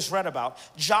that we just read about,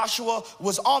 Joshua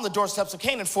was on the doorsteps of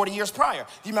Canaan 40 years prior.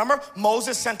 Do you remember?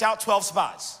 Moses sent out 12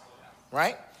 spies,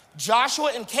 right?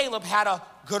 Joshua and Caleb had a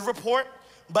good report,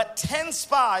 but 10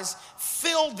 spies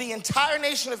filled the entire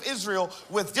nation of Israel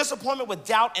with disappointment, with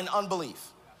doubt, and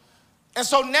unbelief. And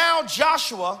so now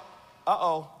Joshua,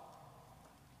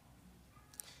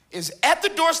 is at the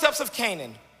doorsteps of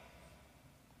Canaan,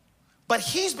 but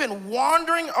he's been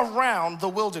wandering around the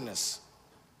wilderness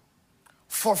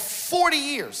for 40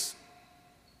 years.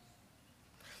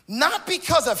 Not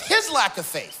because of his lack of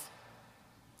faith,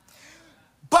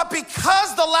 but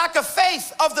because the lack of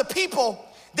faith of the people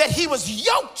that he was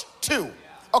yoked to.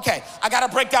 Okay, I gotta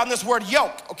break down this word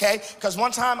yoke, okay? Because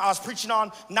one time I was preaching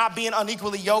on not being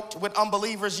unequally yoked with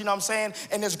unbelievers, you know what I'm saying?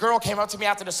 And this girl came up to me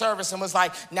after the service and was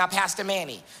like, now Pastor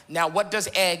Manny, now what does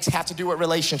eggs have to do with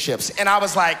relationships? And I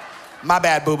was like, my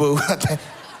bad, boo-boo.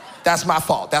 That's my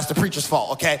fault. That's the preacher's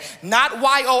fault, okay? Not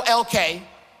Y-O-L-K,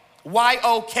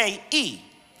 Y-O-K-E,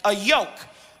 a yoke,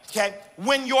 okay?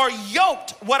 When you're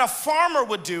yoked, what a farmer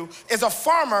would do is a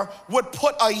farmer would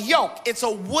put a yoke. It's a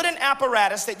wooden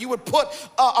apparatus that you would put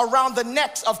around the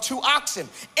necks of 2 oxen.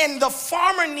 And the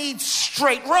farmer needs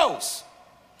straight rows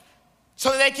so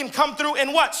that they can come through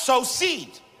and what? Sow seed.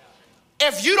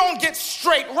 If you don't get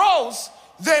straight rows,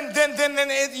 then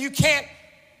you can't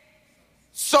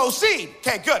sow seed.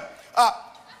 Okay, good.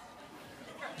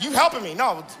 You helping me?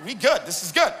 No, we good. This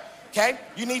is good. Okay,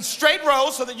 you need straight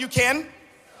rows so that you can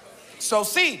sow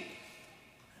seed.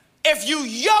 If you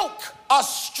yoke a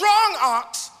strong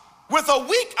ox with a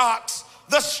weak ox,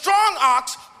 the strong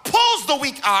ox pulls the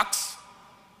weak ox,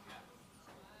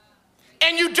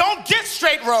 and you don't get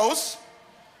straight rows,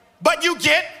 but you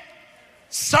get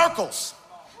circles,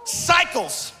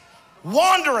 cycles,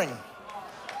 wandering.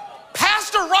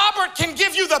 Pastor Robert can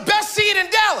give you the best seed in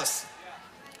Dallas,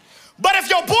 but if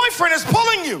your boyfriend is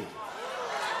pulling you,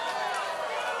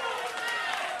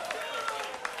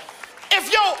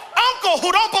 if your uncle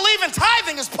who don't believe in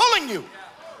tithing is pulling you,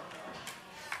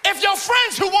 if your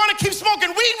friends who want to keep smoking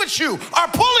weed with you are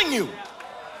pulling you,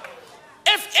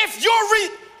 if you're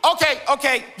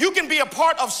okay, you can be a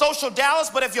part of Social Dallas,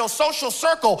 but if your social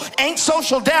circle ain't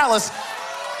Social Dallas,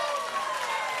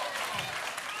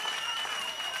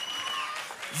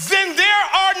 then there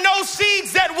are no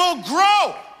seeds that will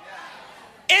grow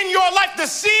in your life. The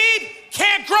seed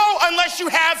can't grow unless you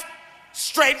have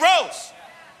straight rows.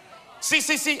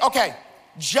 See, okay.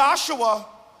 Joshua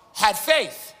had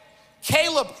faith.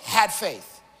 Caleb had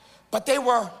faith. But they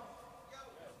were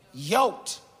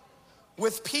yoked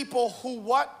with people who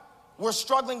were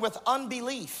struggling with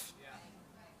unbelief.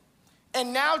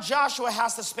 And now Joshua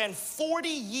has to spend 40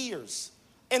 years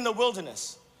in the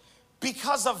wilderness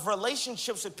because of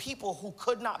relationships with people who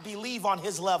could not believe on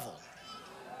his level.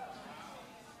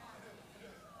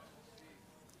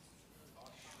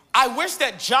 I wish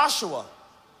that Joshua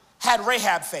had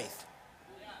Rahab faith.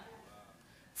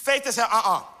 Faith that said,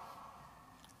 I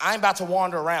ain't about to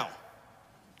wander around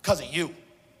because of you.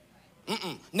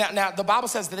 Now, the Bible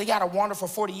says that they got to wander for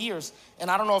 40 years.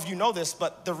 And I don't know if you know this,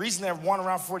 but the reason they're wandering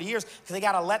around for 40 years is because they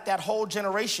got to let that whole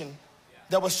generation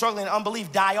that was struggling in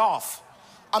unbelief die off.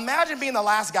 Imagine being the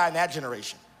last guy in that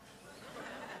generation.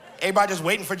 Everybody just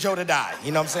waiting for Joe to die,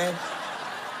 you know what I'm saying?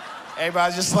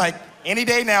 Everybody's just like, any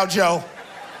day now, Joe.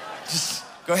 Just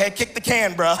go ahead, kick the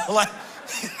can, bro. Like,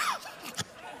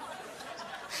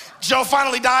 Joe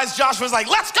finally dies. Joshua's like,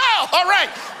 let's go. All right,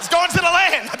 let's go into the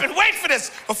land. I've been waiting for this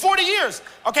for 40 years.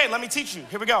 Okay, let me teach you.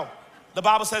 Here we go. The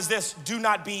Bible says this, do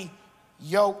not be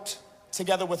yoked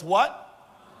together with what?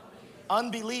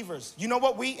 Unbelievers. You know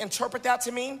what we interpret that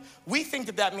to mean? We think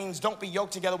that that means don't be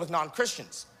yoked together with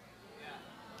non-Christians.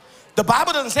 The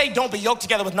Bible doesn't say don't be yoked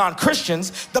together with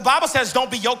non-Christians. The Bible says don't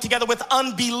be yoked together with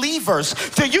unbelievers.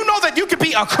 Do you know that you could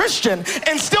be a Christian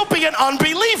and still be an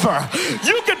unbeliever?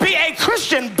 You could be a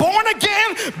Christian, born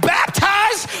again,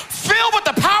 baptized, filled with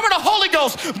the power of the Holy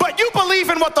Ghost, but you believe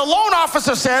in what the loan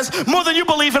officer says more than you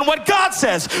believe in what God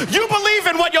says. You believe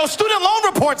in what your student loan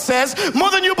report says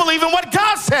more than you believe in what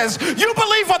God says. You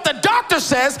believe what the doctor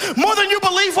says more than you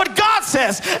believe what God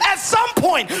says. At some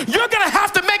point, you're gonna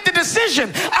have to make the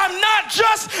decision. I'm not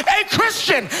just a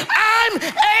Christian, I'm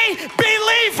a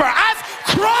believer. I've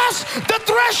crossed the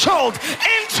threshold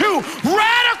into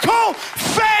radical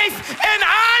faith, and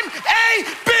I'm a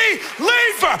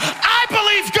believer. I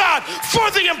believe God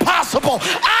for the impossible.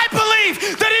 I believe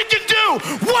that he can do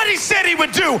what he said he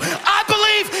would do. I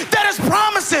believe that his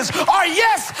promises are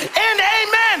yes and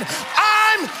amen.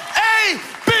 I'm a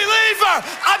believer.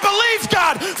 I believe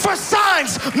God for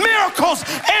signs, miracles,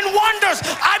 and wonders.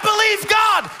 I believe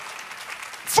God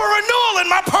for renewal in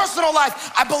my personal life.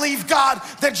 I believe God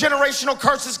that generational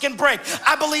curses can break.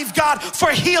 I believe God for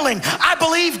healing. I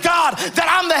believe God that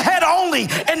I'm the head only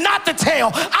and not the tail.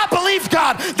 I believe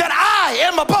God that I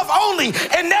am above only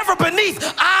and never beneath.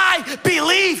 I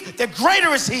believe that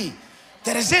greater is he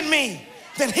that is in me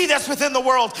than he that's within the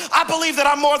world. I believe that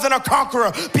I'm more than a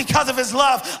conqueror because of his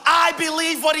love. I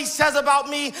believe what he says about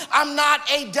me. I'm not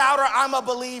a doubter, I'm a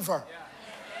believer.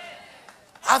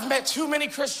 I've met too many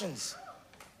Christians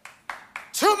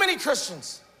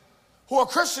who are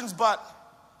Christians but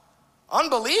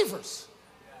unbelievers.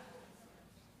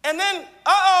 And then,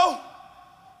 I've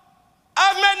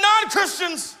met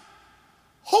non-Christians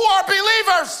who are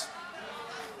believers.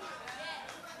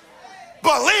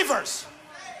 Believers.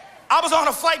 I was on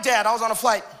a flight, Dad. I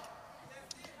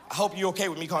hope you're okay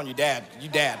with me calling you Dad. You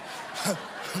Dad. I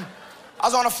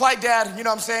was on a flight, Dad. You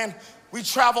know what I'm saying? We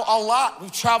travel a lot. We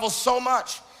travel so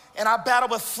much. And I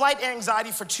battled with flight anxiety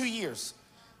for 2 years.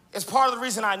 It's part of the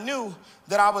reason I knew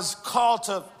that I was called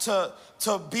to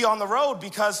be on the road,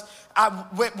 because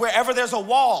wherever there's a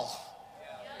wall,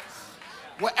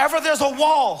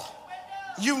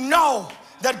 you know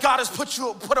that God has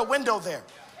put a window there.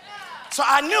 So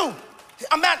I knew.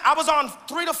 I was on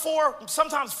 3 to 4,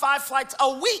 sometimes 5 flights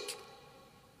a week,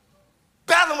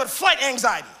 battling with flight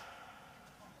anxiety,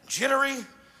 jittery.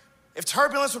 If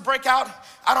turbulence would break out,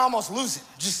 I'd almost lose it.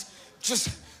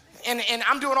 And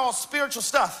I'm doing all spiritual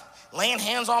stuff, laying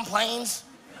hands on planes,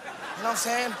 you know what I'm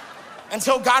saying?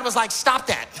 Until God was like, stop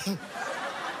that.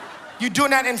 You're doing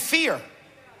that in fear.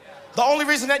 The only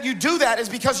reason that you do that is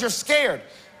because you're scared.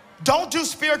 Don't do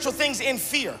spiritual things in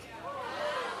fear.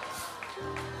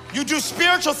 You do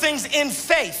spiritual things in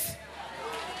faith.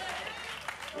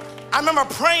 I remember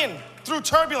praying through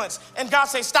turbulence and God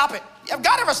say, stop it. Have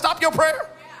God ever stopped your prayer?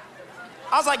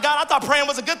 I was like, God, I thought praying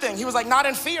was a good thing. He was like, not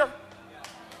in fear.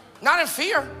 Not in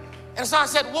fear. And so I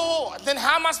said, whoa, then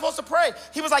how am I supposed to pray?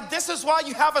 He was like, this is why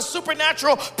you have a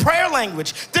supernatural prayer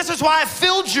language. This is why I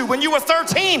filled you when you were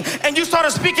 13 and you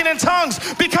started speaking in tongues.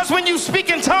 Because when you speak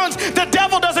in tongues, the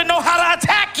devil doesn't know how to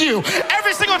attack you.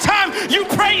 Every single time you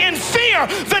pray in fear,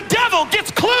 the devil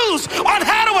gets clues on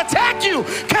how to attack you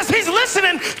because he's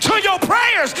listening to your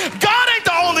prayers. God ain't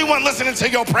the only one listening to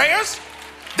your prayers.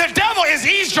 The devil is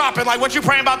eavesdropping, like, what you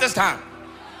praying about this time?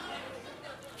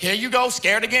 Here you go,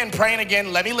 scared again, praying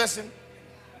again, let me listen.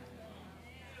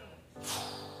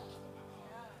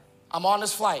 I'm on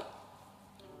this flight,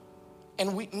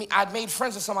 and I'd made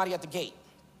friends with somebody at the gate,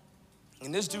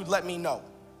 and this dude let me know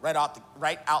right out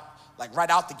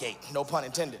the gate, no pun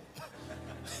intended.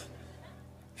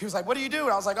 He was like, what do you do?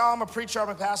 And I was like, oh, I'm a preacher, I'm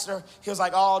a pastor. He was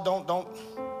like, oh,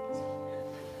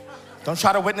 don't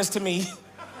try to witness to me.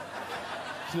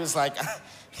 He was like,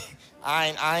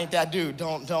 I ain't that dude.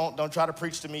 Don't try to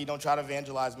preach to me. Don't try to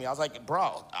evangelize me. I was like,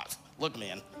 bro, look,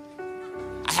 man,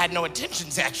 I had no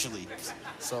intentions actually.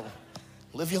 So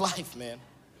live your life, man.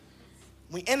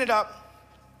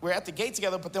 We're at the gate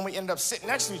together, but then we ended up sitting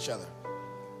next to each other.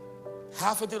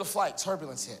 Halfway through the flight,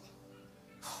 turbulence hit.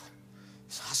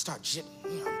 So I start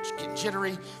getting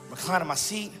jittery, reclining my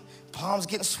seat, palms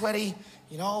getting sweaty,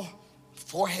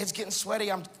 forehead's getting sweaty.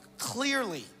 I'm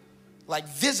clearly,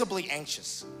 visibly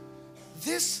anxious.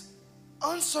 This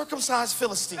uncircumcised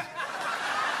Philistine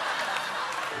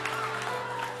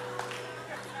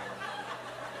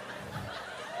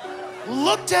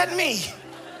looked at me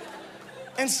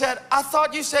and said, I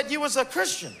thought you said you was a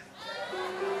Christian.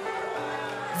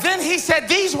 Then he said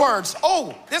these words.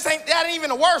 Oh, that ain't even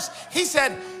the worst. He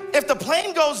said, if the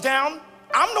plane goes down,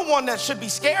 I'm the one that should be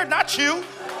scared, not you.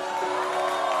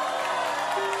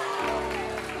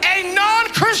 A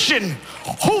non-Christian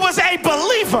who was a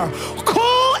believer,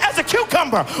 cool as a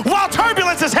cucumber while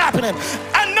turbulence is happening.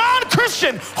 A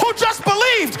non-Christian who just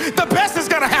believed the best is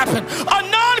gonna happen. A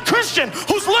non-Christian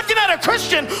who's looking at a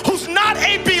Christian who's not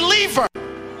a believer.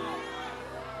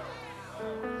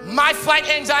 My flight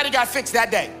anxiety got fixed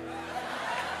that day.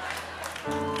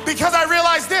 Because I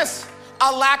realized this,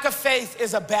 a lack of faith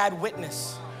is a bad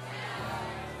witness.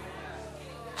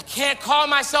 I can't call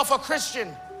myself a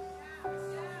Christian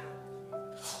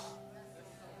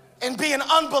and be an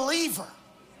unbeliever.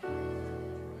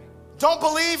 Don't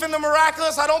believe in the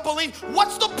miraculous, I don't believe.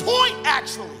 What's the point,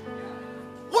 actually?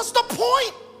 What's the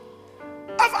point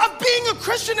of being a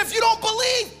Christian if you don't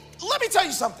believe? Let me tell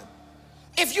you something.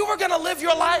 If you were gonna live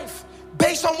your life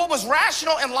based on what was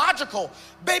rational and logical,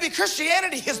 baby,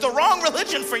 Christianity is the wrong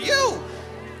religion for you.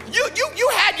 You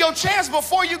had your chance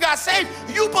before you got saved.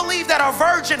 You believed that a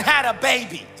virgin had a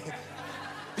baby.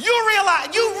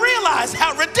 You realize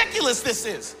how ridiculous this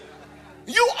is.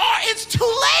 It's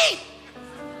too late.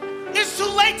 It's too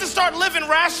late to start living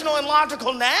rational and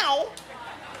logical now.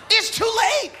 It's too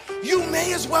late. You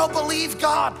may as well believe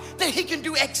God that he can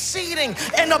do exceeding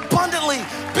and abundantly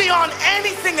beyond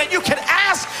anything that you can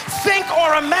ask, think,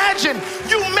 or imagine.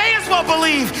 You may as well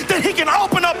believe that he can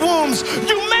open up wombs.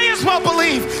 You may as well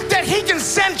believe that he can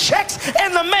send checks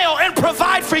in the mail and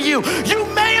provide for you. You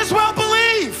may as well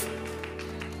believe.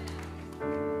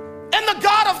 And the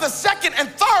God of the second and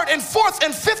third and fourth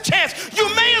and fifth chance, you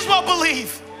may as well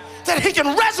believe that he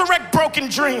can resurrect broken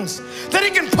dreams, that he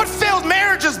can put failed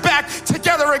marriages back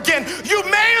together again. You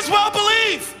may as well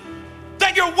believe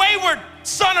that your wayward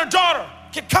son or daughter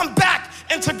can come back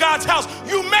into God's house.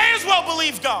 You may as well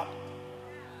believe God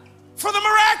for the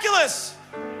miraculous.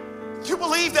 You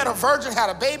believe that a virgin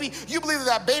had a baby. You believe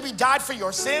that baby died for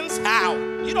your sins. How?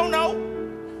 You don't know.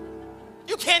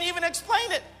 You can't even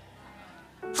explain it.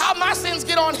 How my sins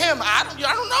get on him, I don't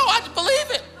know. I just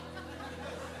believe it.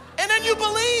 And then you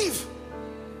believe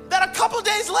that a couple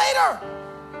days later,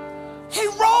 he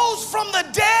rose from the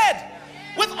dead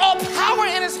with all power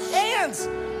in his hands.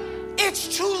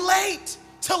 It's too late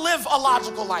to live a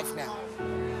logical life now.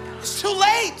 It's too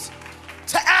late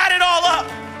to add it all up.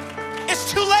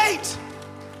 It's too late.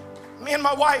 Me and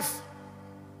my wife,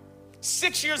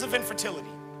 6 years of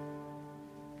infertility.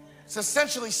 It's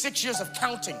essentially 6 years of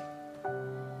counting.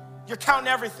 You're counting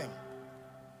everything.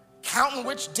 Counting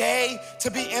which day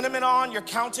to be intimate on. You're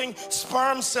counting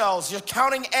sperm cells. You're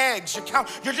counting eggs.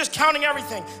 You're just counting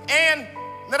everything. And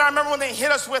then I remember when they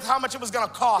hit us with how much it was gonna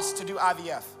cost to do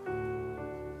IVF.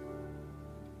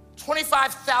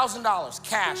 $25,000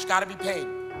 cash, gotta be paid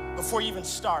before you even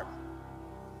start.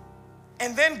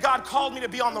 And then God called me to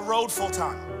be on the road full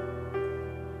time.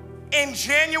 In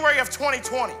January of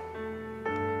 2020.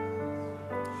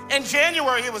 In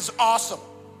January, it was awesome.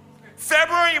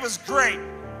 February, it was great.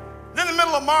 Then in the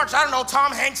middle of March, I don't know,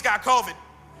 Tom Hanks got COVID.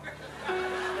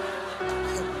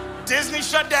 Disney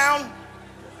shut down.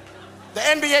 The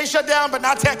NBA shut down, but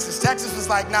not Texas. Texas was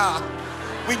like, nah,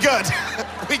 we good.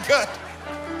 We good.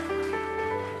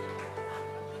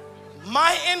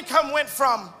 My income went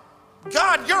from,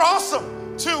 God, you're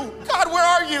awesome, to, God, where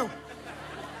are you?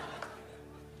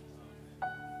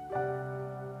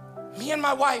 Me and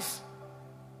my wife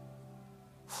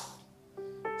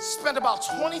spent about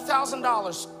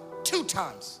 $20,000 2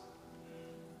 times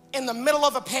in the middle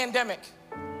of a pandemic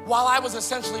while I was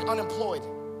essentially unemployed,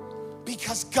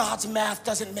 because God's math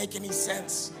doesn't make any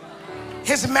sense.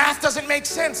 His math doesn't make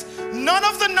sense. None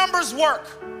of the numbers work.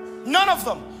 None of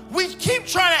them. We keep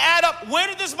trying to add up, where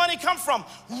did this money come from?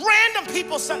 Random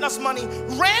people sent us money.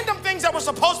 Random things that were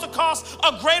supposed to cost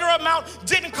a greater amount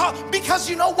didn't cost. Because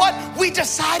you know what? We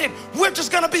decided we're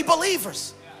just gonna be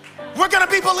believers. We're gonna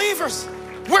be believers.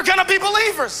 We're gonna be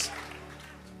believers.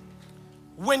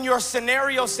 When your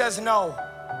scenario says no,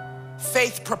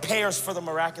 faith prepares for the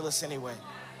miraculous anyway.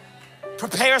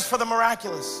 Prepares for the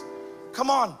miraculous. Come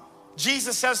on.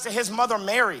 Jesus says to his mother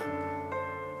Mary,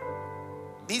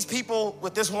 these people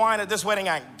with this wine at this wedding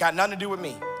ain't got nothing to do with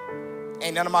me.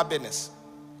 Ain't none of my business.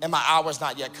 And my hour's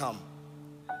not yet come.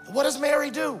 What does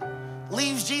Mary do?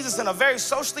 Leaves Jesus in a very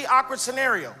socially awkward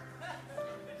scenario.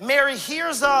 Mary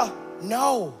hears a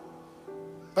no,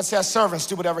 but says, servants,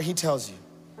 do whatever he tells you.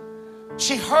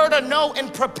 She heard a no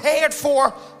and prepared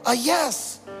for a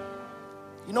yes.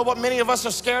 You know what many of us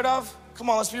are scared of? Come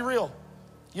on, let's be real.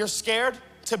 You're scared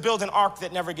to build an ark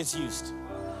that never gets used.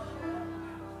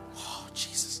 Oh,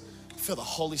 Jesus. I feel the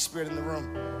Holy Spirit in the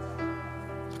room.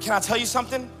 Can I tell you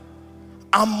something?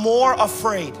 I'm more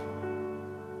afraid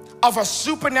of a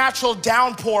supernatural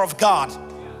downpour of God,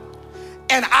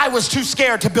 and I was too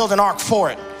scared to build an ark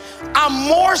for it. I'm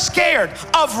more scared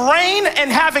of rain and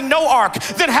having no ark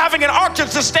than having an ark that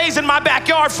just stays in my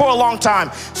backyard for a long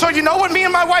time. So you know what me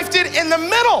and my wife did? In the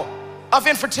middle of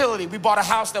infertility, we bought a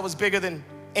house that was bigger than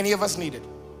any of us needed.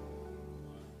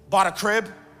 Bought a crib,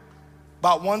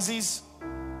 bought onesies.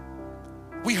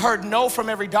 We heard no from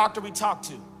every doctor we talked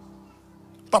to,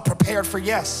 but prepared for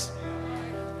yes.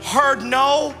 Heard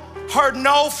no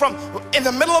from, in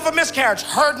the middle of a miscarriage,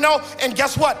 heard no, and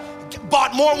guess what?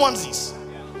 Bought more onesies.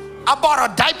 I bought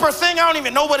a diaper thing, I don't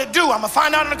even know what to do. I'm gonna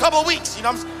find out in a couple of weeks, you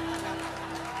know what I'm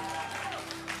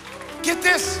saying? Get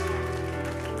this,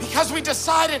 because we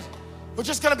decided we're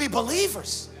just gonna be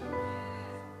believers.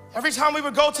 Every time we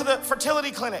would go to the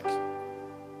fertility clinic,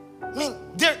 I mean,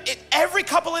 every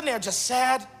couple in there just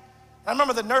sad. I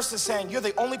remember the nurses saying, you're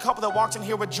the only couple that walked in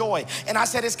here with joy. And I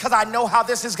said, it's because I know how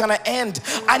this is gonna end.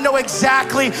 I know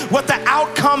exactly what the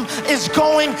outcome is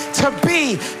going to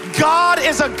be. God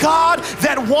is a God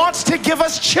that wants to give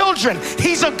us children.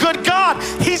 He's a good God.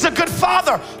 He's a good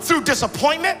father. Through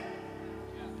disappointment,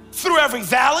 through every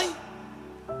valley,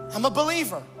 I'm a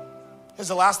believer. Here's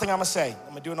the last thing I'm gonna say. I'm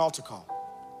gonna do an altar call.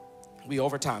 We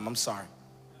over time, I'm sorry.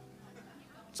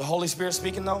 Is the Holy Spirit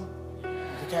speaking though?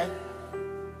 Okay?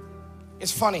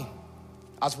 It's funny,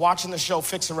 I was watching the show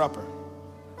Fixer Upper.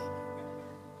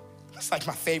 It's like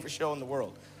my favorite show in the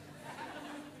world.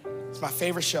 It's my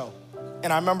favorite show.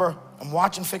 And I remember I'm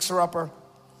watching Fixer Upper.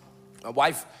 My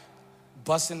wife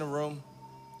busts in the room.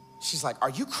 She's like,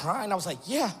 are you crying? I was like,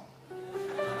 yeah.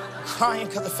 I'm crying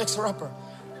because of Fixer Upper.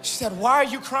 She said, why are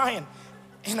you crying?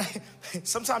 And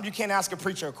sometimes you can't ask a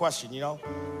preacher a question, you know?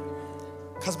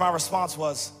 Because my response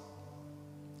was,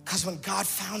 because when God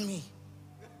found me,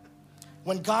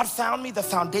 the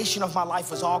foundation of my life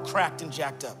was all cracked and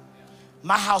jacked up.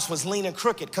 My house was lean and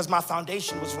crooked because my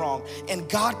foundation was wrong. And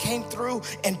God came through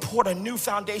and poured a new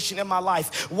foundation in my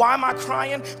life. Why am I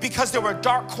crying? Because there were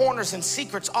dark corners and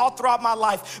secrets all throughout my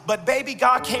life. But baby,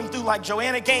 God came through like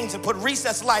Joanna Gaines and put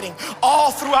recessed lighting all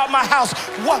throughout my house.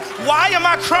 Why am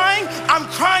I crying? I'm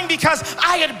crying because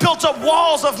I had built up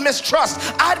walls of mistrust.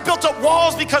 I had built up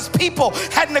walls because people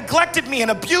had neglected me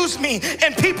and abused me,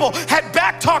 and people had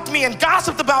backtalked me and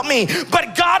gossiped about me.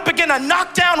 But God began to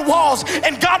knock down walls,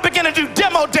 and God began to do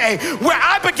demo day where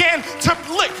I began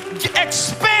to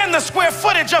expand the square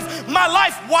footage of my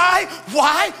life. Why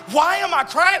am I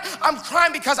crying? I'm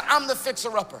crying because I'm the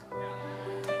fixer-upper.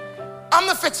 I'm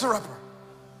the fixer-upper.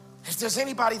 If there's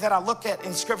anybody that I look at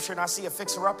in scripture and I see a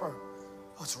fixer-upper,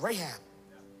 oh, it's Rahab.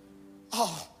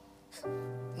 Oh,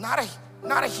 not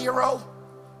a hero,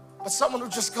 but someone who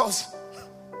just goes,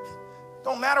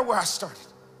 don't matter where I started.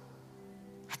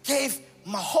 I gave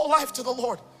my whole life to the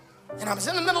Lord. And I was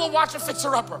in the middle of watching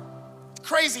Fixer Upper. It's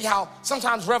crazy how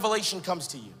sometimes revelation comes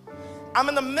to you. I'm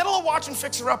in the middle of watching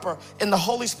Fixer Upper, and the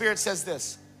Holy Spirit says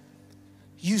this: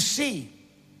 you see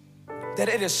that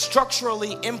it is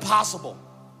structurally impossible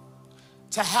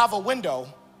to have a window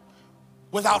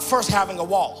without first having a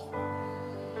wall.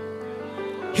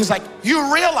 He's like,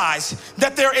 you realize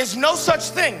that there is no such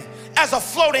thing as a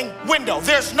floating window.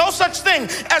 There's no such thing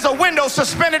as a window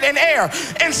suspended in air.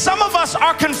 And some of us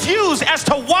are confused as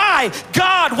to why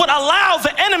God would allow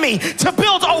the enemy to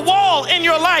build a wall in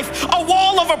your life, a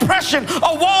wall of oppression,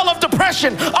 a wall of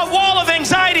depression, a wall of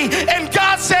anxiety. And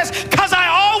God says, because I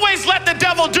always let the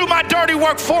devil do my dirty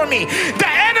work for me. The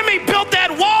enemy built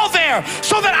that wall there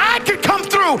so that I could come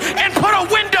through and put a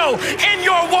window in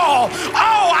your wall.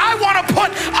 Oh, I want to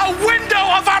put a window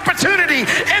of opportunity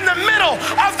in the middle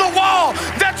of the wall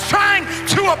that's trying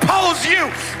to oppose you.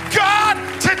 God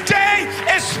today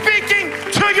is speaking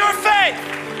to your faith.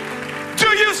 Do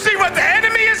you see what the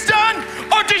enemy has done,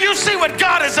 or do you see what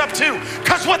God is up to?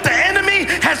 Because what the enemy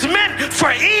has meant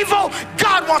for evil,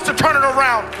 God wants to turn it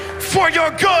around for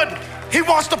your good. He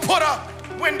wants to put a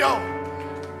window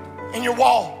in your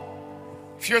wall.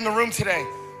 If you're in the room today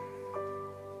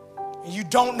and you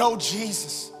don't know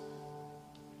Jesus,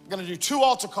 I'm gonna do 2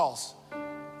 altar calls.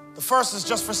 The first is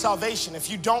just for salvation. If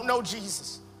you don't know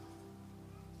Jesus,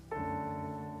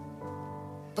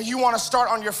 but you want to start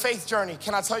on your faith journey,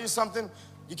 can I tell you something?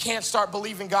 You can't start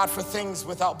believing God for things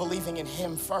without believing in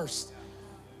Him first.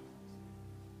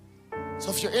 So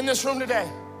if you're in this room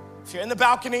today, if you're in the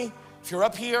balcony, if you're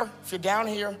up here, if you're down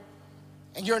here,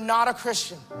 and you're not a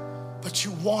Christian, but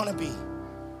you want to be.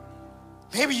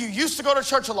 Maybe you used to go to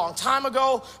church a long time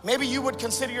ago. Maybe you would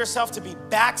consider yourself to be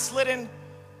backslidden.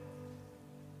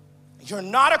 You're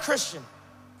not a Christian,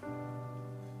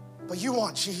 but you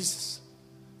want Jesus.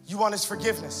 You want his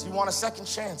forgiveness. You want a second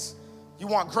chance. You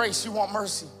want grace. You want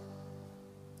mercy.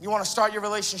 You want to start your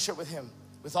relationship with him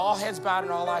with all heads bowed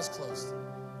and all eyes closed.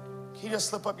 Can you just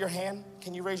slip up your hand?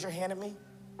 Can you raise your hand at me?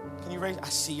 Can you raise? I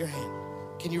see your hand.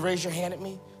 Can you raise your hand at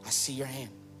me? I see your hand.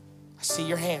 I see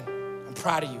your hand. I'm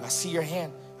proud of you. I see your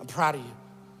hand. I'm proud of you.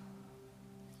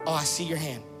 Oh, I see your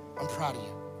hand. I'm proud of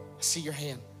you. I see your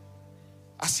hand.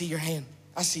 I see your hand.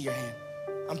 I see your hand.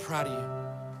 I'm proud of you.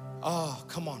 Oh,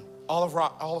 come on.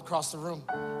 All across the room.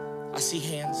 I see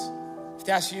hands. If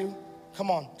that's you,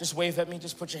 come on. Just wave at me.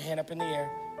 Just put your hand up in the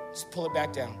air. Just pull it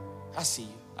back down. I see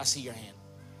you. I see your hand.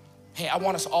 Hey, I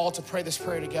want us all to pray this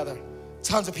prayer together.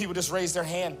 Tons of people just raised their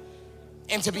hand.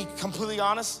 And to be completely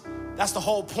honest, that's the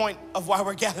whole point of why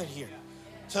we're gathered here.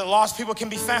 So that lost people can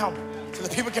be found. So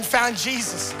that people can find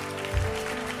Jesus.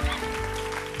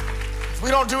 If we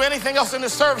don't do anything else in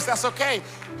this service, that's okay.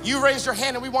 You raised your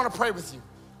hand and we want to pray with you.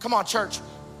 Come on, church.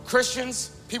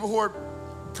 Christians, people who are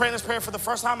praying this prayer for the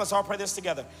first time, let's all pray this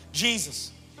together.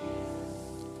 Jesus,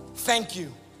 thank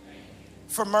you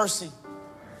for mercy,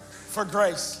 for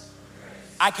grace.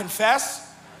 I confess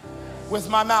with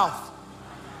my mouth.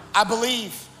 I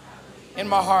believe in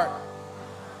my heart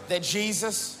that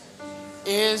Jesus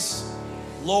is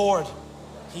Lord.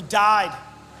 He died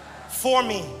for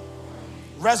me,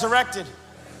 resurrected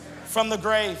from the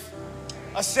grave,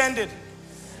 ascended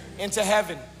into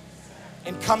heaven,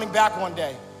 and coming back one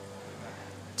day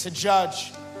to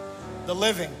judge the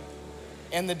living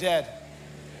and the dead.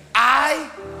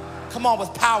 Come on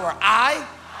with power. I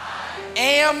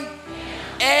am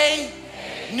a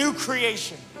new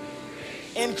creation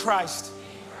in Christ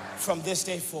from this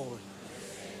day forward.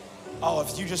 Oh,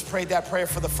 if you just prayed that prayer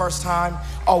for the first time,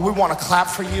 oh, we want to clap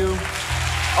for you.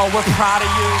 Oh, we're proud of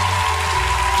you.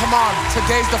 Come on,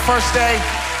 today's the first day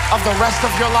of the rest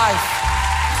of your life.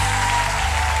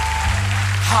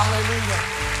 Hallelujah.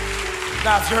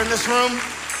 Now, if you're in this room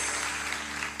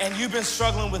and you've been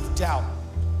struggling with doubt,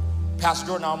 Pastor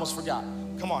Jordan, I almost forgot.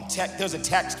 Come on, there's a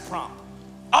text prompt.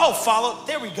 Oh, follow,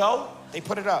 there we go. They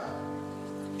put it up.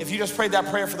 If you just prayed that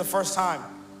prayer for the first time,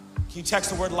 can you text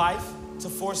the word life to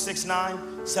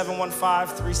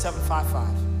 469-715-3755?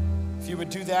 If you would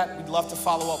do that, we'd love to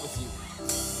follow up with you.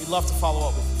 We'd love to follow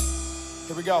up with you.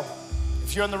 Here we go.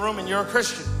 If you're in the room and you're a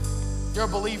Christian, you're a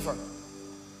believer,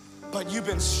 but you've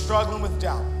been struggling with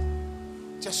doubt,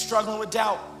 just struggling with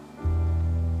doubt.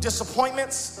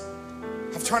 Disappointments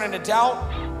have turned into doubt.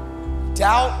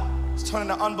 Doubt has turned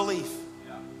into unbelief.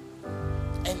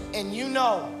 And you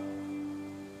know,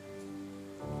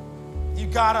 you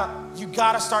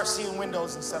gotta start seeing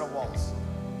windows instead of walls.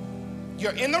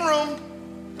 You're in the room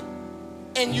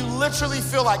and you literally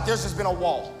feel like there's just been a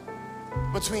wall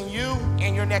between you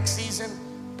and your next season,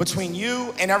 between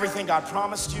you and everything God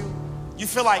promised you. You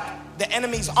feel like the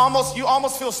enemy's you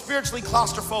almost feel spiritually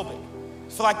claustrophobic. You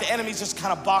feel like the enemy's just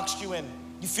kind of boxed you in.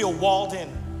 You feel walled in.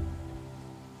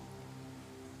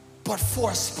 But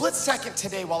for a split second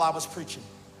today while I was preaching,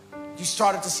 you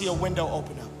started to see a window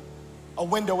open up, a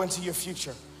window into your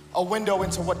future, a window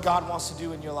into what God wants to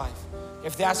do in your life.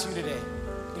 If that's you today,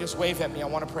 you just wave at me. I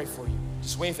want to pray for you.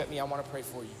 Just wave at me. I want to pray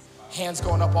for you. Hands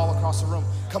going up all across the room.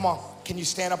 Come on. Can you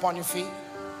stand up on your feet?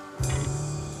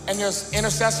 And there's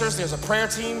intercessors. There's a prayer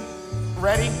team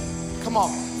ready. Come on.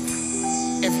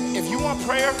 If you want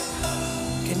prayer,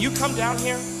 can you come down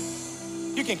here?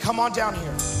 You can come on down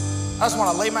here. I just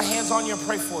want to lay my hands on you and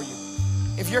pray for you.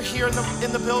 If you're here in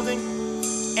the building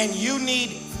and you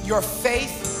need your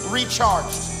faith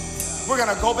recharged, we're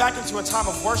going to go back into a time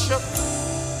of worship.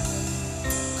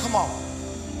 Come on.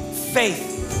 Faith.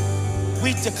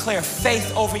 We declare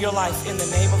faith over your life in the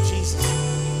name of Jesus.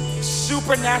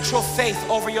 Supernatural faith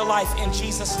over your life in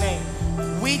Jesus' name.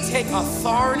 We take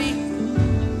authority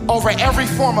over every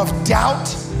form of doubt,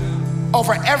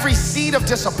 over every seed of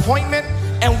disappointment,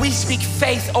 and we speak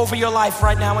faith over your life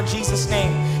right now in Jesus'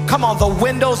 name. Come on, the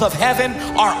windows of heaven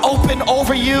are open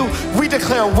over you. We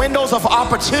declare windows of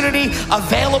opportunity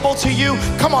available to you.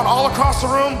 Come on, all across the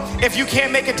room. If you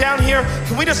can't make it down here,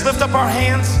 can we just lift up our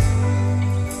hands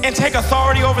and take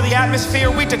authority over the atmosphere?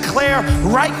 We declare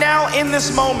right now in this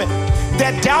moment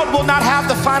that doubt will not have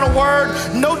the final word.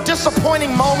 No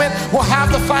disappointing moment will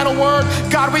have the final word.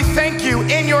 God, we thank you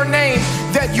in your name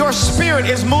that your spirit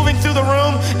is moving through the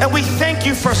room, and we thank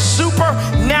you for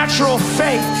supernatural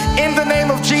faith in the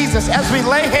name of Jesus. As we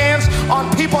lay hands on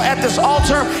people at this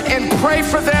altar and pray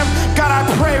for them, God, I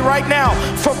pray right now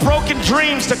for broken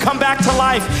dreams to come back to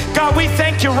life. God, we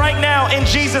thank you right now in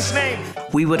Jesus' name.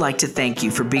 We would like to thank you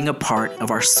for being a part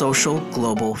of our social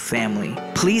global family.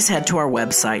 Please head to our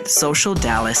website,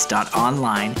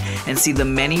 socialdallas.online, and see the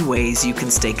many ways you can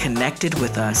stay connected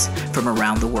with us from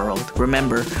around the world.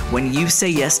 Remember, when you say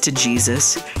yes to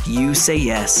Jesus, you say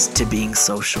yes to being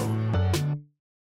social.